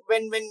huge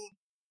when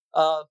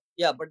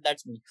but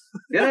that's me.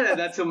 Yeah,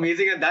 that's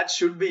amazing, and that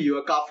should be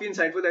you. Kafi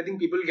insightful. I think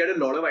people get a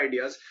lot of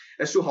ideas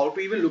as to how to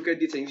even look at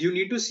these things. You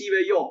need to see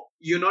where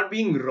you're not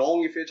being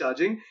wrong if you're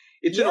charging.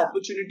 It's an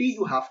opportunity.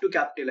 You have to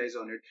capitalize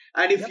on it.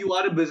 And if you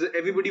are a business,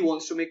 everybody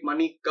wants to make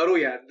money. Karo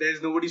yaar.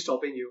 There's nobody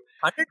stopping you.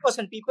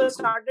 100%. People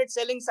started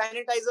selling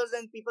sanitizers,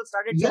 and people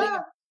started selling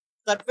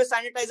surface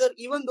sanitizer,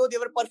 even though they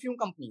were perfume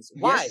companies.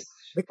 Why? Yes.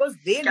 Because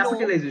they know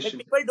that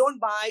people don't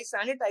buy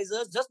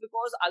sanitizers just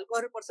because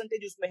alcohol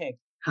percentage उसमें है.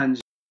 हाँ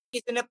जी.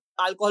 किसी ने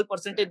alcohol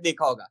percentage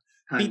देखा होगा.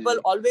 People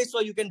always saw,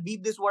 you can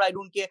beep this word, I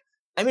don't care.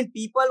 I mean,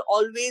 people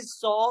always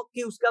saw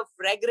कि उसका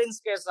fragrance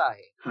कैसा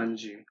है. हाँ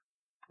जी.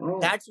 Oh.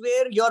 That's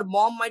where your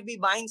mom might be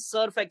buying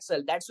Surf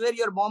Excel. That's where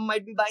your mom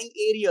might be buying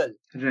Ariel.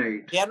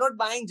 Right. They are not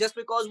buying just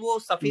because वो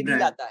सफेदी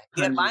लाता है.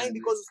 They are buying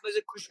because उसमें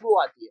से खुशबू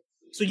आती है.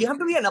 So you have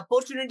to be an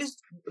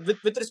opportunist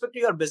with respect to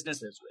your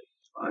business as well.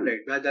 All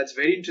right, that's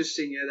very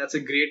interesting. Yeah, that's a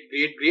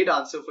great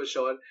answer for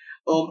sure.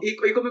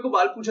 एक मेरे को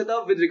बाल पूछा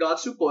था with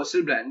regards to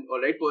personal brand. All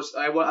right,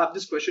 I have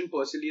this question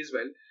personally as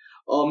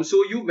well.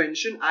 So you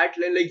mentioned at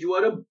like you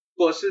are a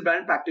personal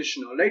brand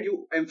practitioner, right?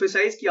 You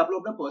emphasize कि आप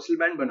लोग अपना personal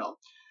brand बनाओ.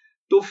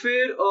 तो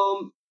फिर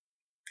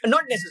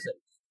not necessary.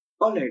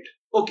 All right.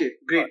 Okay,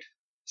 great.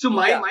 So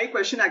my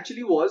question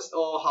actually was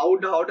how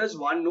does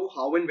one know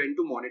how and when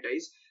to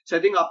monetize? So I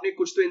think आपने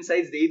कुछ तो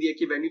insights दे दिया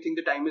कि when you think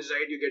the time is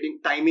right, you're getting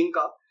timing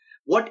का.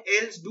 What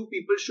else do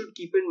people should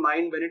keep in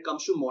mind when it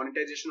comes to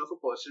monetization of a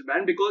personal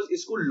brand? Because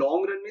इसको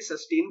long run में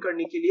sustain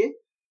करने के लिए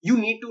you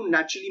need to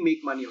naturally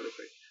make money out of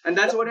it. And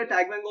that's what at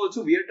Tag Mango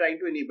also we are trying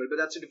to enable, but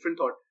that's a different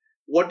thought.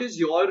 What is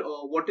your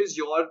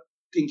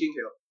thinking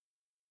here?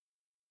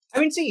 I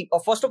mean, see,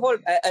 first of all,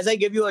 as I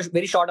gave you a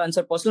very short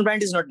answer, personal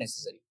brand is not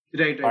necessary.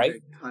 Right.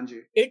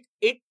 Hanji.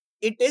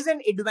 It is an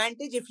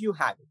advantage if you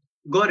have it.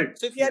 Got it.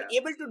 So if you are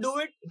able to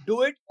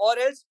do it, or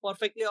else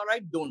perfectly all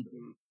right, don't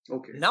do it.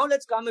 Okay. Now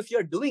let's come if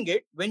you're doing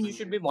it, when you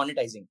should be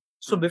monetizing.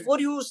 So before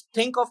you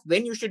think of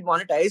when you should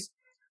monetize,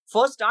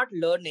 first start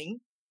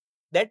learning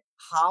that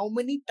how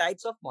many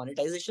types of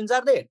monetizations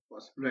are there.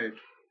 Right.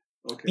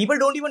 Okay. People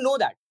don't even know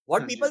that.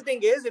 What people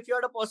think is, if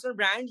you're a personal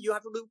brand, you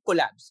have to do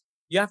collabs.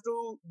 You have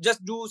to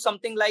just do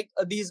something like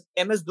these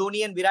MS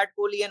Dhoni and Virat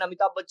Kohli and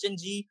Amitabh Bachchan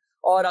ji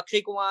or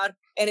Akshay Kumar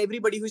and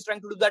everybody who is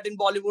trying to do that in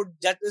Bollywood,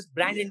 that is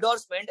brand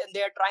endorsement, and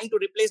they are trying to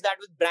replace that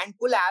with brand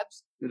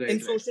collabs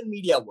in social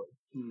media world.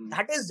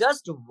 That is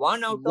just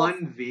one out of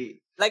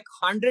way, like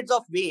hundreds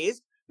of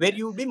ways where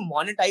you will be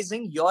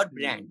monetizing your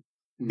brand.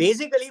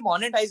 Basically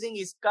मॉनेटाइजिंग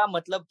इसका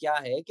मतलब क्या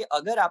है कि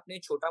अगर आपने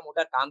छोटा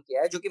मोटा काम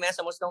किया है, जो कि मैं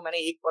समझता हूँ मैंने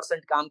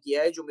 1% काम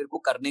किया है जो मेरे को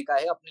करने का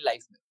है अपनी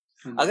लाइफ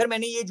में, अगर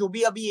मैंने ये जो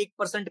भी अभी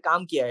 1%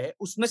 काम किया है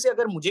उसमें से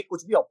अगर मुझे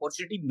कुछ भी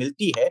अपॉर्चुनिटी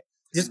मिलती है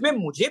जिसमें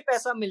मुझे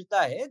पैसा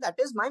मिलता है, that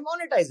is my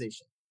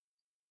monetization.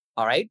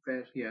 Alright,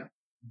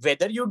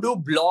 whether you do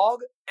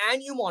blog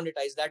and you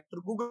monetize that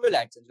through Google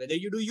AdSense, whether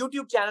you do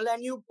YouTube channel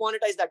and you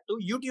monetize that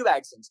through YouTube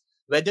AdSense,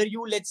 whether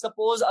you, let's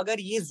suppose अगर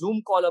ये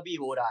Zoom call अभी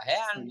हो रहा है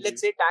and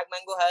let's say Tag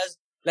Mango has,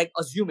 like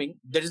assuming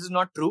that this is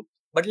not true,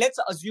 but let's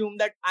assume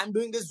that I'm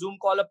doing this Zoom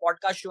call, a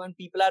podcast show, and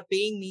people are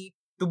paying me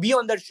to be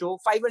on that show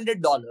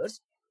 $500.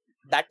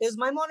 That is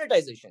my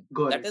monetization.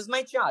 That is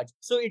my charge.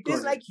 So it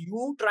is like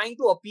you trying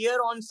to appear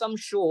on some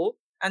show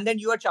and then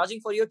you are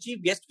charging for your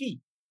chief guest fee.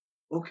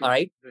 Okay. All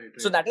right.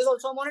 So that is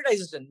also a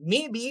monetization.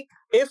 Maybe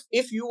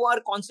if you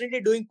are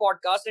constantly doing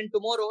podcasts and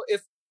tomorrow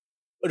if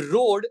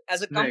Rode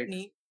as a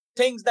company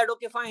thinks that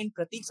okay fine,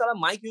 Pratik साला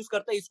mic use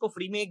करता है, इसको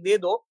free में एक दे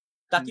दो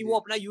ताकि वो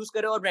अपना use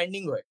करे और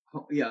branding होए.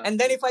 And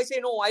then if I say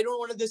no, I don't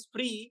want this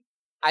free,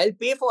 I'll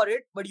pay for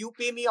it, but you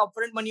pay me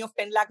upfront money of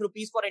 10 lakh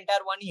rupees for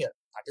entire 1 year.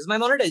 That is my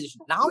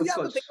monetization. Now you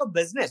have to think of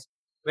business.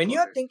 When you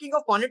are thinking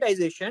of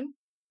monetization,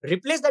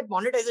 replace that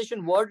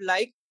monetization word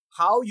like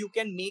how you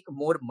can make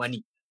more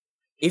money.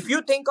 If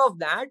you think of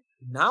that,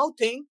 now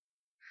think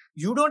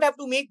you don't have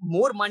to make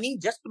more money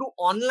just through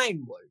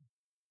online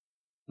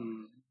world.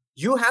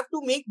 You have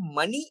to make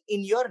money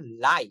in your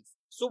life.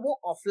 So वो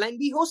offline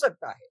भी हो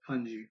सकता है. हाँ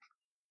जी.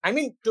 I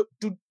mean,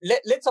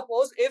 let's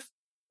suppose if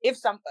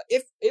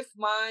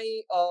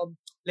my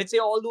let's say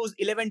all those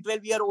 11,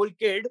 12-year-old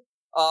kid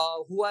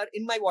who are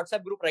in my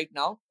WhatsApp group right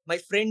now, my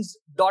friends'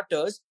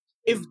 daughters,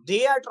 if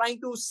they are trying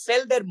to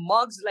sell their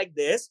mugs like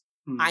this,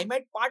 I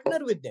might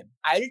partner with them.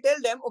 I'll tell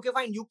them, okay,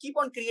 fine, you keep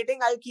on creating,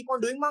 I'll keep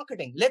on doing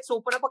marketing. Let's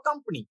open up a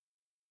company.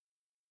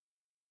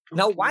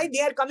 Now, why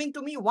they are coming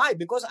to me? Why?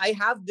 Because I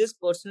have this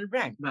personal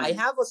brand. I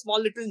have a small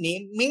little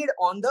name made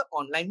on the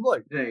online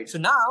world. So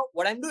now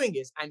what I'm doing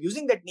is I'm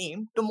using that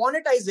name to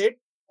monetize it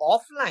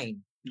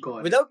offline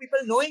without people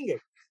knowing it.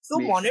 So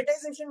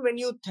monetization, when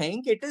you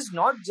think, it is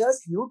not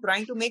just you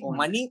trying to make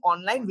money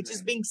online, which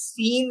is being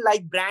seen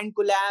like brand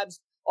collabs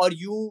or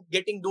you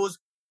getting those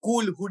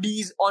cool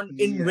hoodies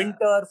in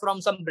winter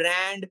from some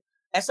brand.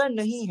 ऐसा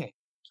नहीं है.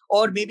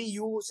 Or maybe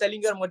you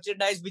selling your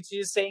merchandise which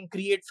is saying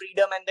create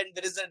freedom and then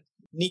there is a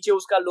नीचे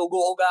उसका logo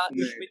होगा,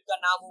 Ishmit का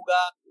नाम होगा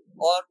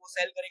और वो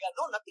sell करेगा.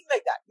 No, nothing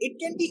like that. It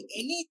can be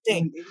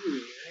anything.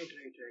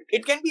 Right.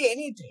 It can be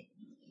anything.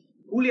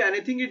 Cool, and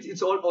I think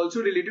it's all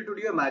also related to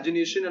your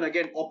imagination and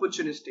again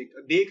opportunistic.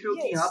 देख रहे हो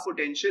कि यहाँ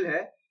potential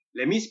है.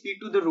 Let me speak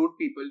to the road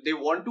people. They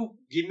want to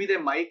give me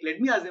their mic.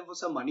 Let me ask them for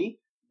some money.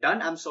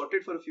 Done. I'm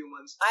sorted for a few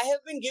months. I have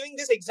been giving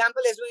this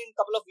example as well in a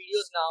couple of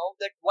videos now.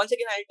 That once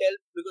again I'll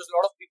tell because a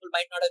lot of people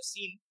might not have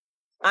seen.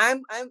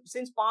 I'm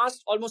since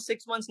past almost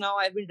 6 months now.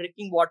 I've been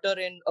drinking water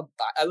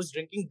I was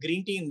drinking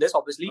green tea in this.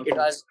 Obviously, it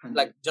has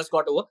like just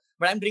got over.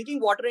 But I'm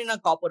drinking water in a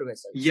copper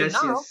vessel. Yes.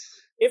 So now,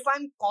 if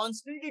I'm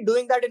constantly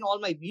doing that in all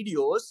my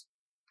videos,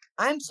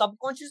 I'm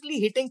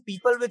subconsciously hitting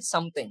people with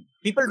something.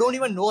 People don't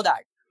even know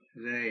that.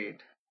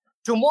 Right.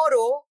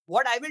 Tomorrow,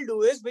 what I will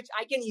do is, which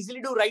I can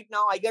easily do right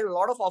now, I get a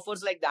lot of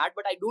offers like that,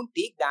 but I don't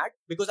take that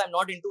because I'm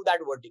not into that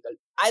vertical.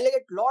 I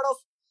get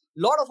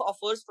lot of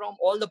offers from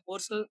all the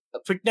personal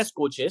fitness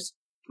coaches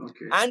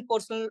and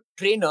personal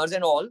trainers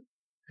and all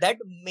that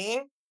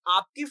मैं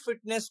आपकी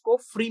fitness को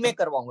free में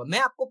करवाऊंगा. मैं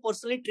आपको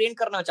personally train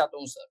करना चाहता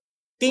हूँ sir.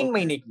 3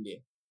 महीने के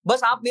लिए.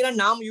 बस आप मेरा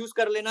नाम use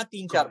कर लेना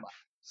 3-4 बार.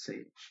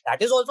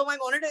 That is also my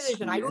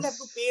monetization. I don't have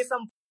to pay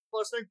some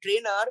personal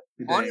trainer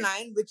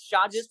online which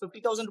charges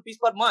 50,000 rupees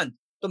per month.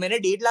 तो मैंने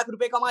 1.5 लाख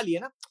रुपए कमा लिए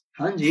ना.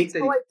 हाँ जी.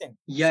 So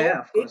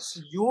it's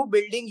you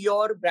building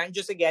your brand.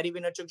 जैसे Gary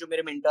Vaynerchuk जो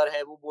मेरे mentor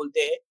है वो बोलते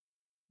हैं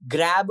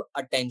grab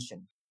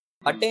attention.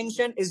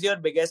 Attention is your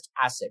biggest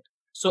asset.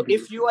 So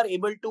if you are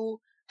able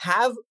to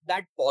have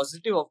that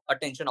positive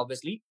attention,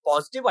 obviously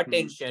positive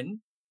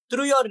attention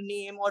through your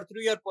name or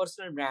through your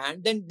personal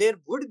brand, then there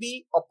would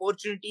be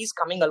opportunities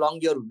coming along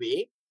your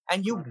way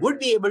and you would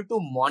be able to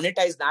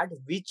monetize that,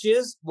 which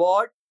is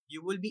what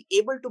you will be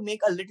able to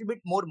make a little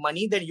bit more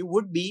money than you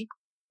would be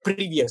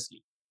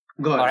previously.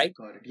 Got it.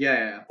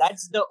 Yeah.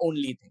 That's the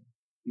only thing.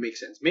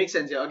 Makes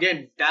sense. Yeah.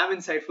 Again, damn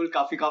insightful,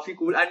 kafi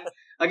cool. And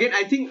again,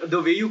 I think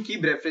the way you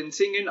keep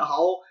referencing in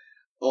how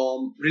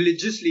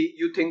religiously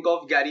you think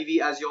of Gary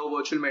Vee as your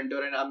virtual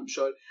mentor, and I'm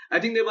sure I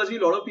think there must be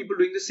a lot of people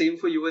doing the same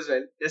for you as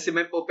well. जैसे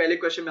मैं पहले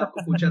question में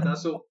आपको पूछा था.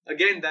 So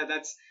again,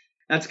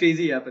 that's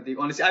crazy, yeah, Pratik.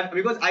 Honestly,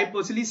 because I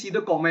personally see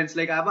the comments.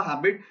 Like I have a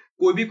habit,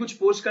 कोई भी कुछ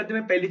post करते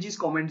मैं पहली चीज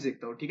comments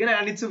देखता हूँ, ठीक है ना?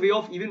 And it's a way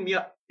of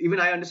even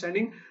I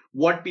understanding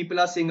what people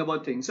are saying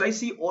about things. So I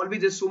see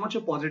always there's so much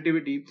of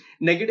positivity.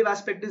 Negative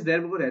aspect is there,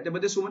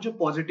 but there's so much of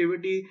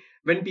positivity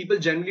when people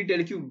generally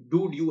tell you,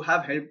 dude, you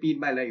have helped me in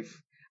my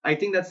life. I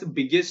think that's the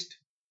biggest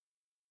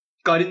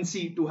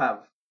currency to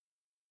have,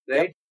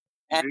 right?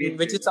 Yep. And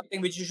which is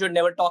something which you should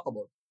never talk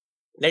about.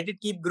 Let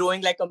it keep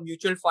growing like a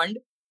mutual fund,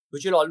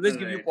 which will always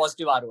give you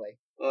positive ROI.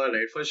 All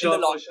right, for sure.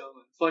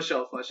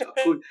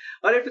 Cool.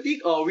 All right, Pratik,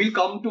 we'll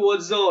come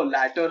towards the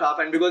latter half,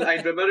 and because I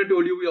remember I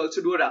told you we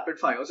also do a rapid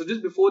fire. So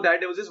just before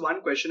that, there was this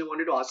one question I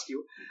wanted to ask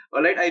you.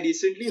 All right, I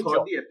recently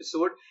heard the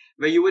episode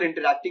where you were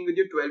interacting with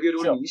your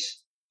 12-year-old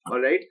niece.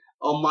 All right,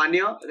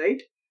 Manya,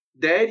 right?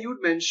 There you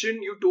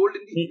mentioned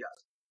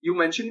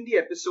in the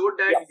episode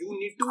that you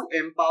need to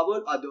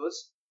empower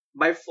others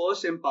by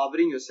first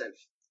empowering yourself.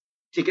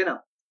 Okay, na?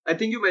 I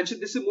think you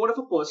mentioned this is more of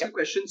a personal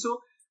question.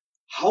 So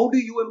how do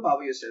you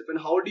empower yourself and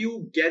how do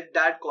you get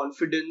that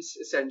confidence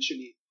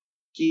essentially?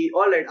 Ki,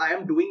 all right, I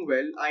am doing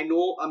well. I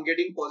know I'm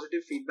getting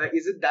positive feedback.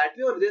 Is it that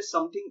way or there's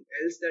something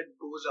else that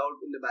goes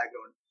out in the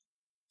background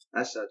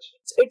as such?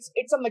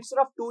 It's a mixture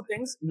of two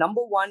things.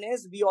 Number one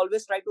is we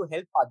always try to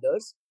help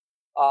others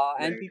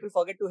and people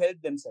forget to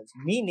help themselves.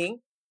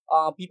 Meaning,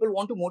 people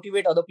want to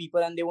motivate other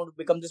people and they want to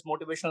become this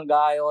motivational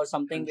guy or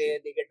something where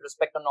they get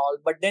respect and all,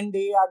 but then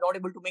they are not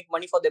able to make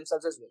money for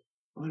themselves as well.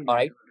 All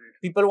right.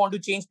 People want to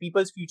change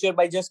people's future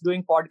by just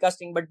doing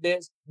podcasting, but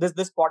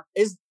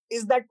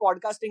is that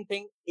podcasting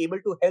thing able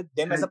to help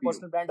them as a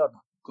personal brand or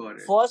not?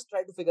 First,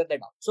 try to figure that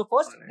out. So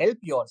first, help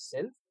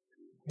yourself,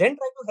 then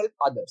try to help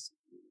others.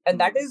 And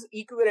that is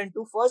equivalent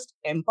to first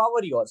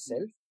empower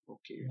yourself,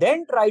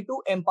 then try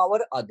to empower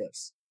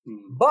others.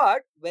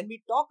 But when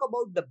we talk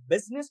about the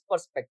business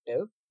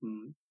perspective,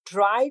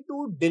 try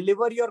to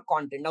deliver your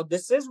content. Now,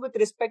 this is with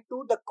respect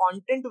to the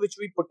content which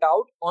we put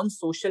out on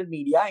social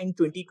media in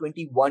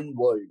 2021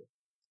 world.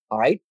 All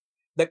right.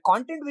 The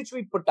content which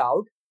we put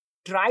out,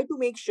 try to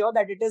make sure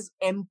that it is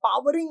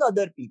empowering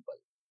other people.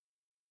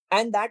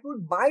 And that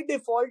would by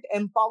default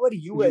empower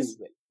you as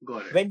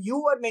well. When you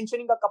were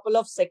mentioning a couple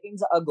of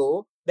seconds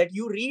ago that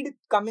you read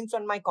comments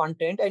on my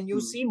content and you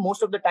see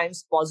most of the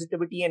times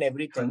positivity and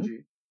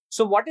everything.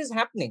 So what is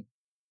happening?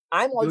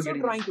 I'm also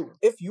trying to,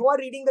 if you are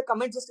reading the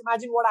comments, just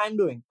imagine what I'm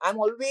doing. I'm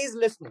always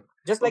listening,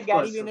 just like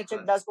Gary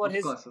Vaynerchuk does for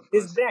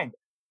his brand.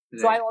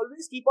 So I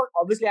always keep on,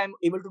 obviously I'm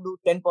able to do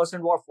 10%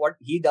 of what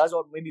he does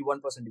or maybe 1%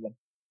 even.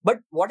 But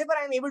whatever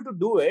I'm able to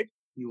do it,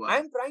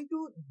 I'm trying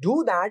to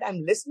do that.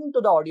 I'm listening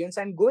to the audience.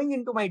 I'm going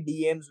into my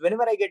DMs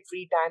whenever I get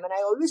free time and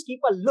I always keep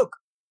a look.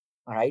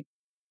 All right.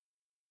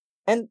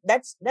 And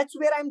that's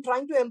where I'm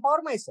trying to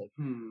empower myself.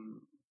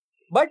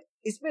 But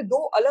इसमें दो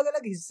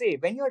अलग-अलग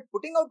हिस्से. When you are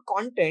putting out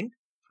content,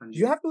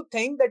 you have to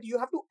think that you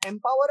have to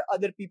empower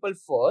other people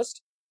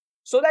first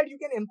so that you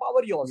can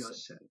empower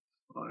yourself.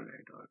 All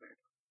right.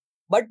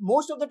 But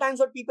most of the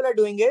times what people are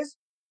doing is,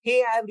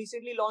 hey, I have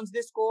recently launched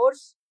this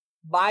course,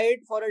 buy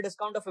it for a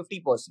discount of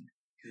 50%.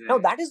 Now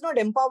that is not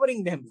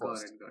empowering them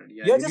first.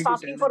 Yeah, you're just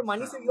asking for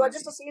money, so you are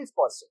just a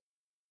salesperson.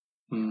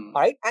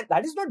 All right. And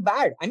that is not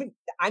bad. I mean,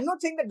 I'm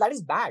not saying that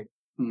is bad.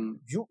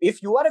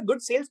 If you are a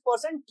good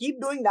salesperson,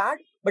 keep doing that,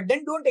 but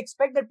then don't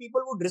expect that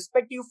people would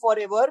respect you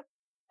forever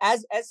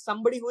as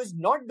somebody who is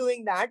not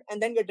doing that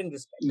and then getting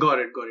respect. Got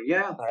it.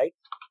 Yeah. All right.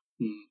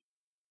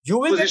 You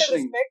will get the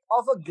respect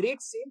of a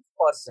great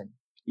salesperson.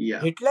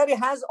 Yeah. Hitler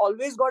has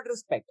always got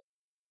respect.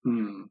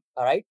 All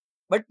right.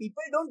 But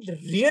people don't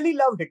really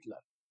love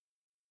Hitler.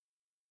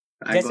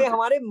 जैसे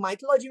हमारे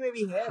mythology में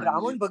भी है,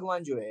 रावण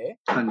भगवान जो है,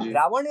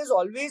 Ravan is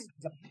always,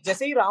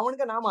 जैसे ही रावण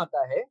का नाम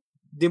आता है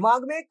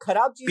दिमाग में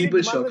खराब चीजें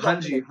दिमाग में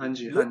आती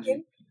हैं,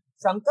 लेकिन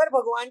शंकर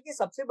भगवान के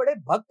सबसे बड़े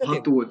भक्त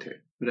थे,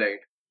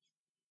 राइट,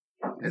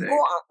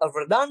 उनको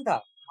वरदान था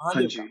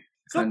महादेव का.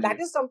 So that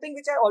is something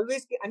which I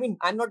always, I mean,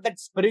 I'm not that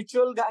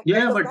spiritual guy,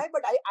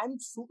 but I'm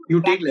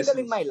super practical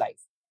in my life.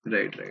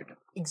 Right.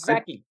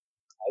 Exactly.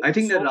 I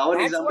think the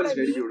Ravan example is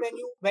very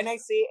beautiful. When I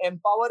say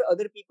empower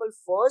other people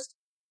first,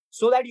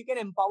 so that you can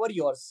empower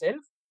yourself.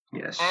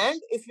 Yes. And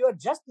if you're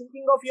just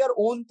thinking of your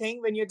own thing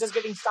when you're just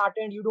getting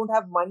started, you don't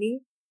have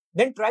money,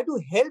 then try to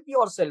help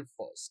yourself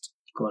first.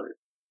 Got it.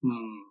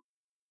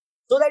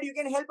 So that you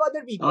can help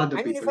other people.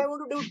 I mean, if I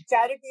want to do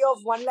charity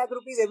of 1 lakh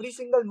rupees every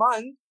single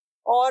month,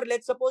 or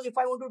let's suppose if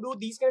I want to do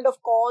these kind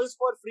of calls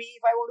for free,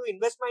 if I want to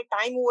invest my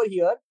time over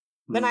here,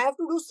 then I have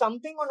to do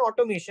something on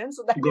automation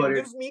so that it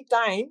gives me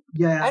time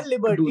and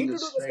liberty to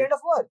do this kind of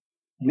work.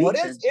 Or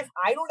else, if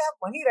I don't have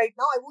money right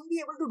now, I won't be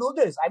able to do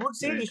this. I would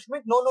say,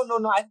 Ishmit, no,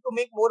 I have to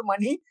make more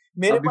money.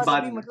 मेरे पास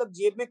अभी मतलब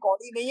जेब में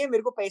कौड़ी नहीं है,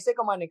 मेरे को पैसे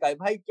कमाने का है.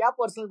 भाई क्या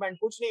personal brand?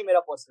 कुछ नहीं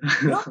मेरा personal.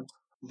 You know?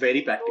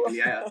 Very practical,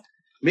 yeah.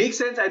 Makes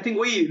sense. I think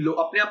वही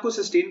अपने आप को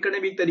sustain करने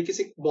भी एक तरीके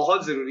से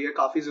बहुत जरूरी है,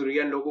 काफी जरूरी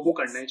है, लोगों को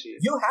करना चाहिए.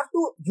 You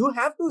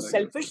have to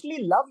selfishly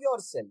love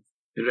yourself.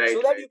 Right.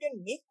 So that you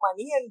can make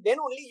money, and then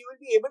only you will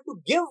be able to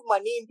give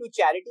money into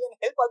charity and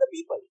help other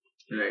people.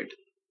 Right.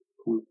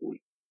 Cool.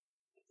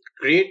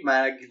 Great,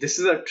 man. This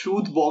is a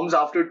truth bombs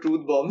after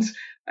truth bombs.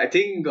 I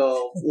think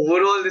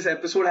overall this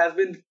episode has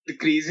been the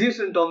craziest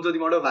in terms of the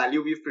amount of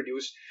value we've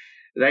produced.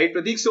 Right,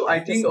 Pratik? So I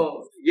think,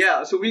 so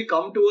we'll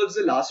come towards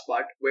the last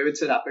part where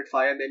it's a rapid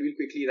fire and then we'll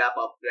quickly wrap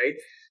up, right?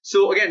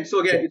 So again, it's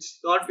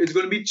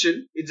going to be chill.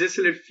 It's just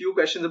a few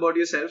questions about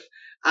yourself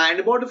and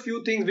about a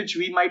few things which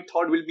we might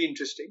thought will be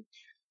interesting.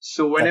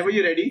 So whenever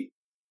you're ready,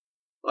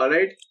 all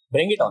right?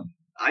 Bring it on.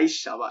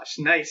 Aish, shabash.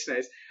 Nice.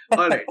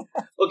 All right.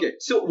 Okay.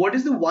 So what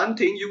is the one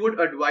thing you would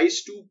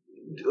advise to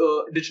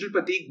Digital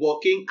Pratik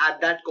working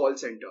at that call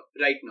center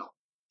right now?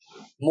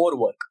 More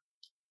work.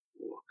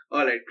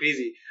 All right.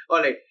 Crazy.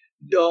 All right.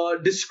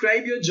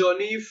 Describe your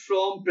journey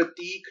from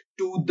Pratik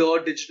to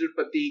the Digital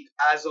Pratik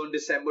as on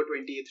December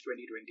 28th,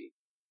 2020.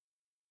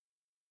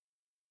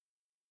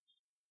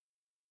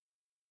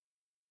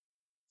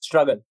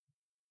 Struggle.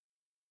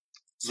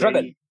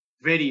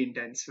 Very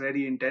intense.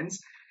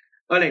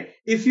 All right.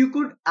 If you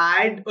could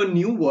add a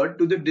new word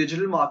to the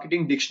digital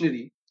marketing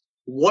dictionary,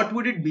 what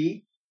would it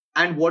be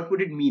and what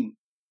would it mean?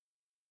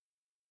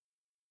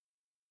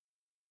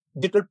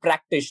 Digital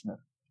practitioner.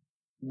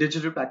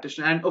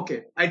 And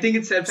okay, I think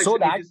it's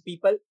self-explanatory.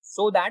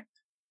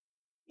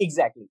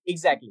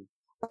 Exactly.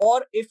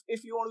 Or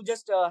if you want to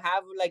just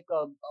have like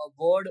a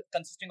word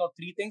consisting of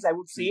three things, I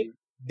would say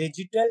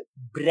digital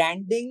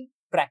branding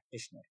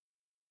practitioner.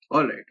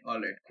 All right,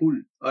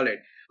 cool. All right,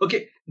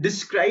 okay.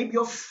 Describe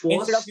your first.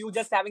 Instead of you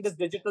just having this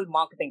digital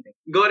marketing thing.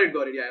 Got it.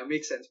 Yeah,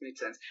 makes sense.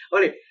 All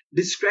right.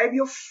 Describe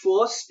your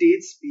first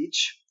stage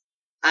speech,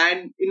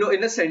 and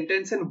in a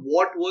sentence, and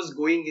what was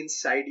going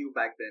inside you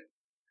back then.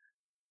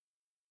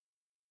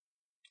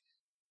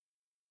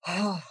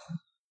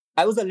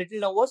 I was a little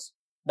nervous.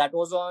 That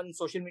was on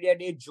Social Media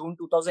Day, June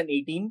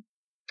 2018,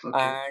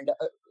 and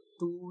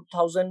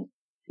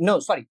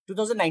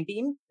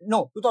 2018.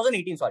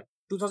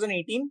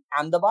 2018,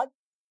 Ahmedabad,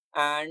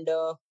 and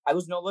I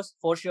was nervous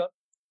for sure.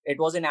 It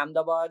was in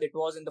Ahmedabad. It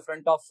was in the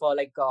front of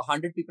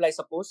 100 people, I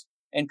suppose,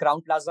 in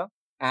Crown Plaza,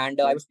 and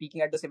I was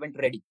speaking at this event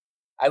ready.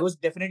 I was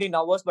definitely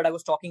nervous, but I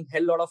was talking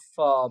hell lot of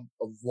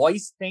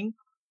voice thing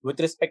with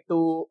respect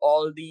to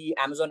all the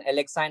Amazon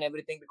Alexa and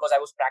everything, because I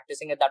was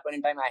practicing at that point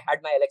in time. I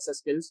had my Alexa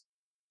skills,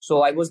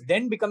 so I was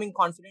then becoming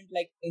confident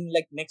in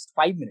next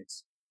 5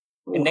 minutes.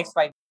 In next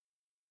 5.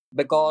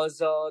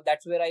 Because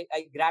that's where I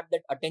grabbed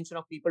that attention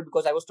of people,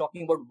 because I was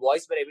talking about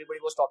voice where everybody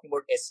was talking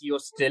about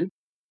SEO still.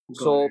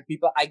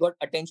 I got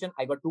attention.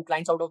 I got 2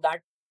 clients out of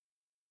that.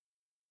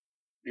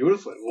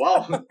 Beautiful.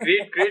 Wow.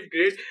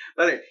 Great.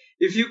 All right.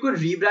 If you could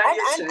rebrand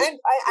yourself.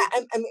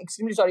 And I'm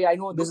extremely sorry. I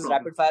know this is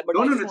rapid fire, but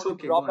I just want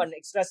to drop an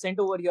extra cent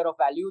over here of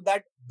value,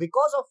 that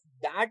because of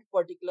that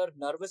particular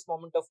nervous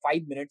moment of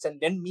 5 minutes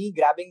and then me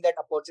grabbing that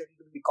opportunity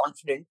to be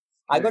confident,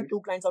 I got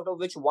 2 clients out of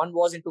which one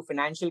was into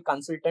financial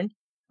consultant,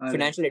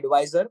 financial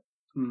advisor.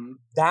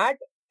 That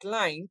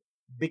client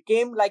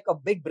became like a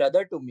big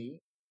brother to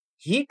me.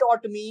 He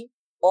taught me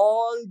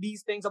all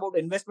these things about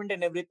investment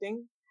and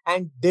everything.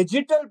 And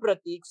Digital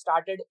Pratik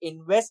started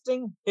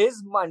investing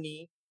his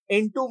money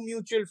into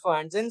mutual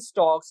funds and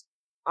stocks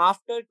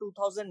after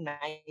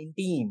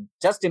 2019.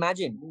 Just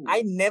imagine.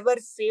 I never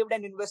saved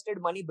and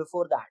invested money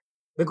before that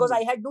because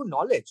I had no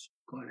knowledge.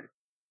 Got it.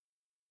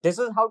 This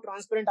is how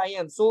transparent I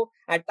am. So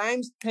at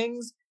times,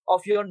 things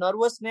of your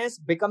nervousness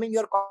becoming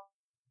your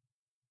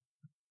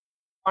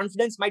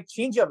confidence might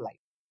change your life.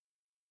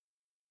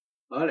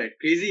 All right.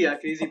 Crazy.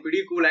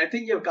 Pretty cool. I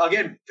think you're,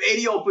 again,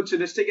 very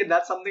opportunistic, and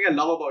that's something I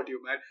love about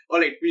you, man. All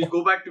right. We'll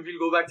go back to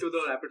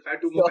the rapid fire.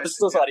 2 more questions.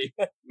 So sorry.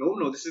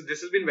 No. This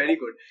has been very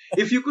good.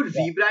 If you could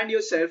rebrand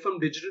yourself from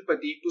Digital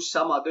Pratik to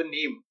some other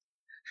name,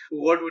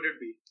 what would it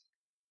be?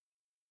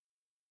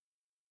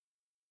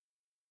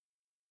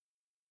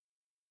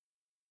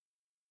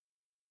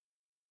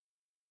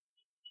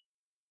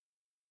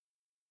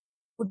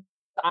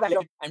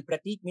 And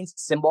Pratik means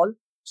symbol.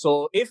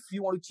 So if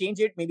you want to change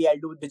it, maybe I'll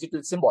do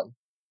digital symbol.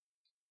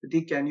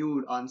 Pratik, can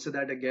you answer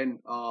that again?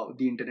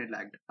 The internet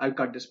lagged. I'll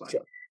cut this part.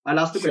 Sure. I'll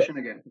ask the question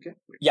again. Okay.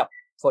 Wait. Yeah,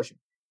 for sure.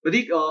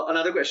 Pratik,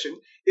 another question.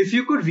 If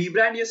you could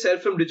rebrand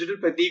yourself from Digital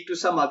Pratik to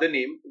some other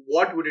name,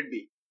 what would it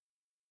be?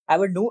 I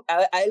would do.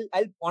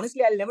 I'll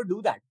honestly, I'll never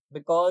do that,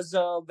 because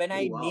when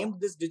I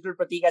named this Digital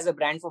Pratik as a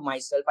brand for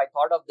myself, I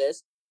thought of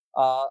this.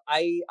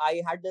 I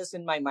had this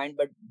in my mind,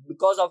 but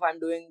because of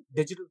I'm doing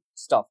digital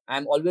stuff,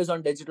 I'm always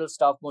on digital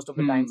stuff most of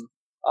the times.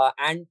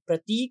 And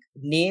Pratik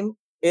name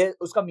is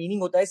uska meaning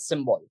hota hai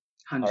symbol.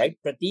 All right,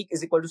 Pratik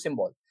is equal to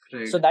symbol.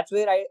 Right. So that's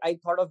where I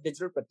thought of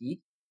Digital Pratik.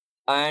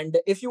 And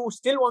if you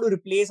still want to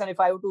replace, and if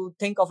I were to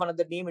think of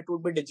another name, it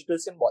would be Digital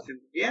Symbol.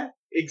 Yeah,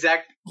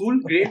 exactly. Cool,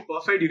 great,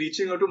 perfect. You're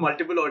reaching out to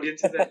multiple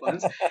audiences at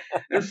once.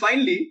 And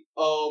finally,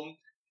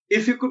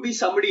 if you could be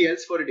somebody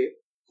else for a day,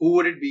 who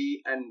would it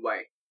be and why?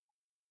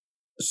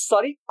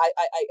 Sorry,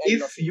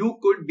 If you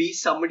could be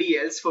somebody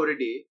else for a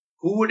day,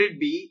 who would it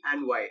be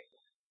and why?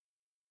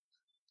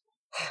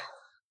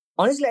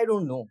 Honestly, I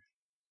don't know.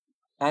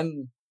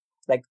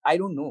 I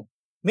don't know.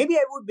 Maybe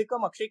I would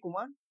become Akshay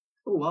Kumar.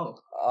 Oh,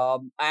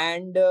 wow.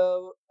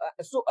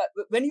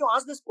 When you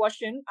ask this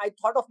question, I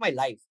thought of my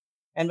life.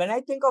 And when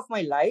I think of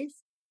my life,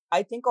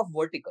 I think of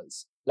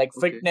verticals like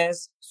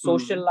fitness,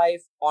 social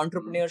life,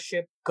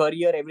 entrepreneurship,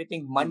 career,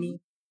 everything, money.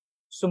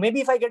 So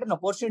maybe if I get an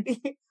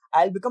opportunity,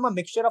 I'll become a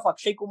mixture of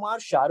Akshay Kumar,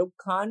 Shah Rukh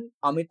Khan,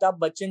 Amitabh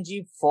Bachchan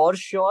ji for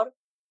sure,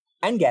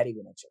 and Gary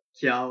Vaynerchuk.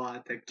 Kya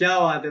baat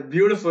hai.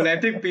 Beautiful. I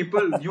think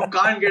you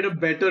can't get a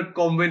better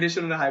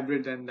combination or a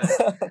hybrid than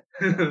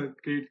that.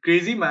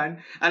 Crazy, man.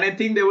 And I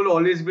think there will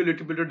always be a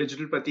little bit of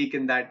Digital Pratik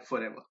in that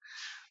forever.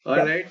 All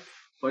right,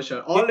 for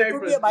sure. It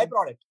would be a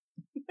byproduct.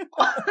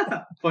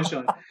 For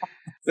sure.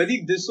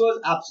 Pratik, this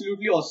was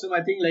absolutely awesome.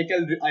 I think, like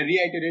I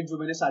reiterate जो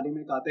मैंने starting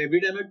में कहा था,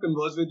 every time I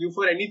converse with you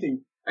for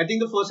anything, I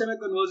think the first time I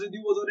conversed with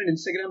you was on an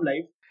Instagram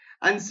live.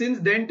 And since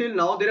then till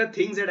now, there are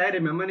things that I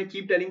remember and I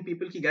keep telling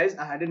people कि guys,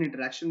 I had an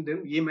interaction with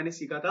them. ये मैंने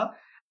सीखा था.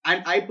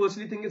 And I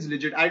personally think it's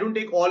legit. I don't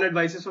take all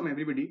advices from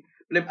everybody.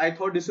 But I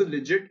thought this was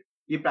legit.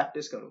 ये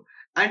practice करो.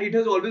 And it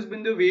has always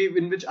been the way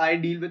in which I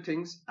deal with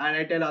things. And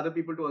I tell other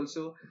people to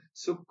also.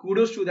 So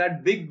kudos to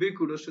that. Big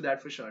kudos to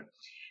that for sure.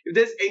 If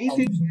there's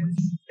anything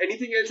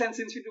else, and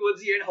since we're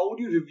towards the end, how would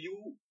you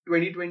review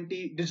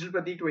 2020, Digital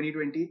Pratik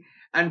 2020,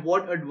 and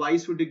what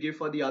advice would you give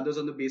for the others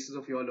on the basis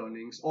of your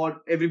learnings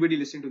or everybody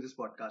listening to this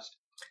podcast?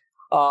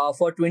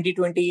 For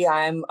 2020,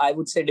 I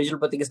would say Digital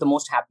Pratik is the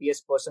most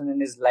happiest person in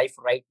his life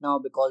right now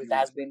because it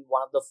has been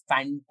one of the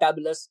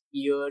fantabulous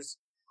years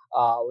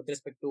with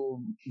respect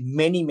to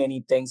many,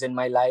 many things in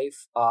my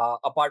life.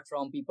 Apart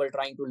from people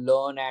trying to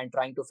learn and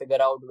trying to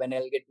figure out when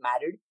I'll get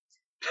married,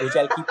 which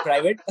I'll keep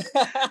private.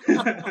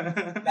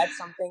 That's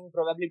something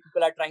probably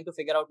people are trying to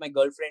figure out my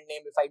girlfriend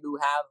name. If I do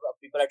have,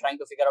 people are trying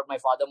to figure out my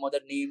father,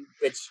 mother name,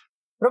 which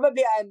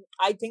probably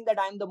I think that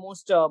I'm the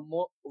most,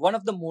 one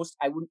of the most,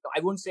 I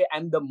wouldn't say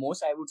I'm the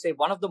most, I would say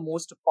one of the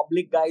most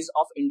public guys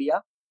of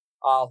India,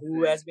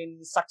 who has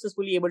been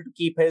successfully able to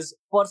keep his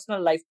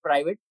personal life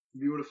private.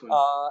 Beautiful.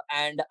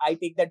 And I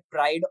take that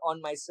pride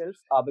on myself,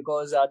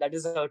 because that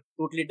is a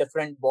totally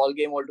different ball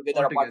game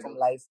altogether. Apart from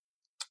life.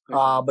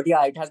 But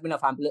yeah, it has been a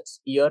fabulous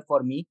year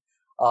for me.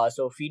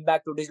 So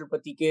feedback to Digital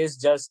Pratik is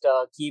just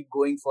keep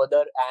going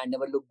further and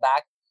never look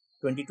back.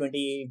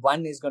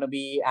 2021 is going to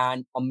be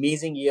an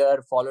amazing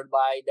year, followed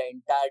by the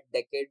entire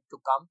decade to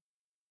come.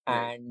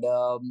 And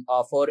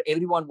for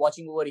everyone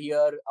watching over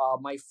here,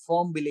 my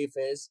firm belief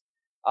is,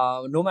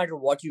 no matter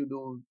what you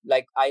do,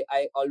 like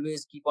I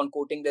always keep on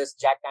quoting this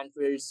Jack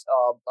Canfield's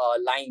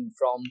line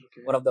from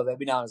one of the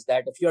webinars,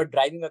 that if you're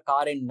driving a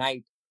car in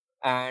night,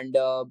 and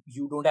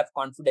you don't have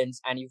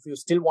confidence, and if you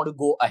still want to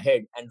go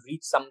ahead and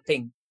reach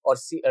something or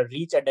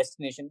reach a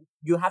destination,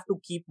 you have to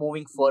keep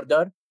moving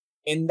further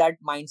in that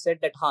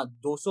mindset that हाँ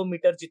 200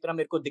 metre जितना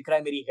मेरे को दिख रहा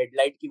है मेरी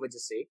headlight की वजह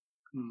से,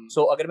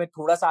 so अगर मैं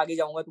थोड़ा सा आगे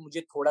जाऊंगा तो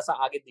मुझे थोड़ा सा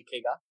आगे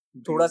दिखेगा,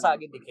 थोड़ा सा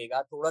आगे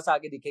दिखेगा, थोड़ा सा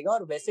आगे दिखेगा,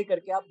 और वैसे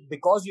करके आप,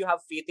 because you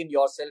have faith in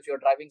yourself, your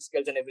driving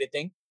skills and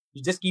everything,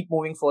 you just keep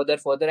moving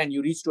further and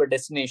you reach to a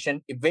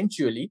destination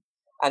eventually.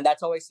 And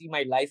that's how I see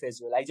my life as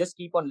well. I just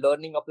keep on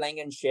learning, applying,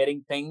 and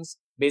sharing things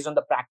based on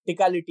the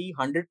practicality,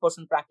 100%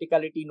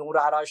 practicality, no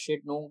rah shit,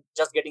 no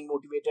just getting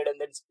motivated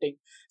and then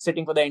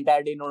sitting for the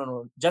entire day.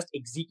 No. Just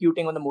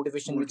executing on the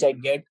motivation which I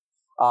get,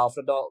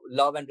 for the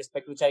love and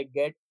respect which I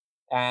get.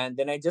 And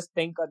then I just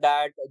think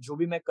that जो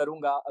भी मैं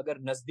करूँगा, अगर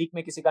नजदीक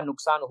में किसी का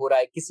नुकसान हो रहा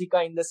है, किसी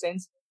का in the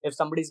sense, if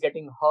somebody is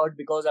getting hurt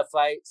because if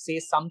I say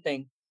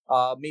something,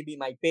 maybe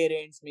my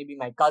parents, maybe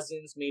my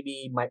cousins,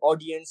 maybe my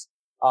audience,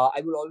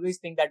 I will always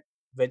think that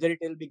whether it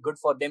will be good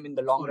for them in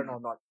the long run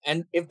or not.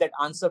 And if that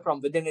answer from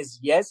within is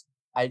yes,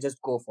 I'll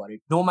just go for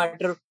it. No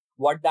matter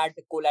what that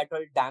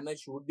collateral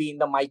damage would be in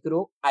the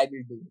micro, I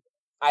will do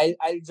it.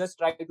 I'll just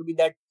try to be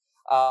that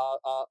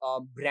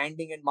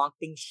branding and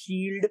marketing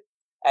shield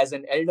as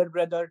an elder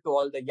brother to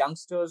all the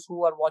youngsters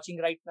who are watching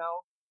right now.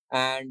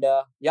 And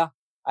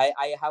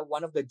I have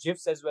one of the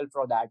GIFs as well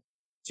for that.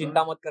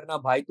 चिंता मत करना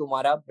भाई,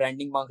 तुम्हारा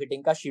branding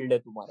marketing का shield है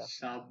तुम्हारा.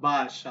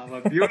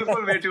 शाबाश.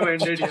 Beautiful way to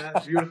end it. Yeah,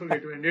 beautiful way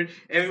to end it.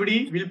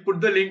 Everybody, we'll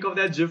put the link of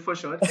that GIF for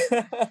sure.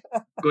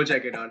 Go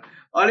check it out.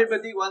 Alright,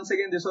 Pratik, once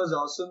again, this was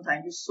awesome.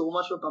 Thank you so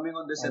much for coming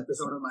on this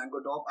episode of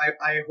Mango Talk.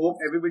 I hope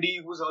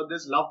everybody who's heard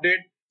this loved it.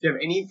 If you have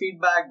any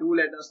feedback, do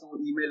let us know.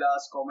 Email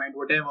us, comment,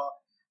 whatever.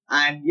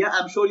 And yeah,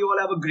 I'm sure you all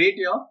have a great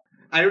year.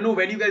 I don't know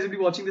when you guys will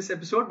be watching this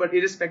episode, but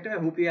irrespective, I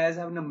hope you guys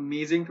have an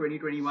amazing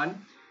 2021.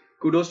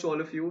 Kudos to all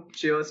of you.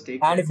 Cheers.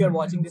 Take care. And if you're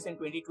watching this in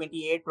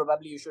 2028,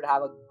 probably you should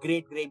have a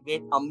great,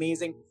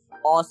 amazing,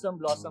 awesome,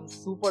 blossom,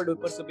 super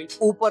duper,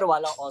 super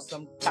wala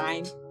awesome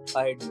time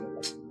ahead in your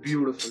life.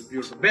 Beautiful,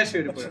 beautiful. Best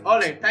way to put it. All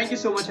right. Thank you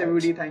so much,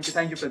 everybody. Thank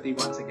you, Prateek,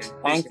 once again.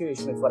 Thank you,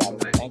 Ishmael, for having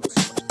me. Thank you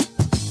so much.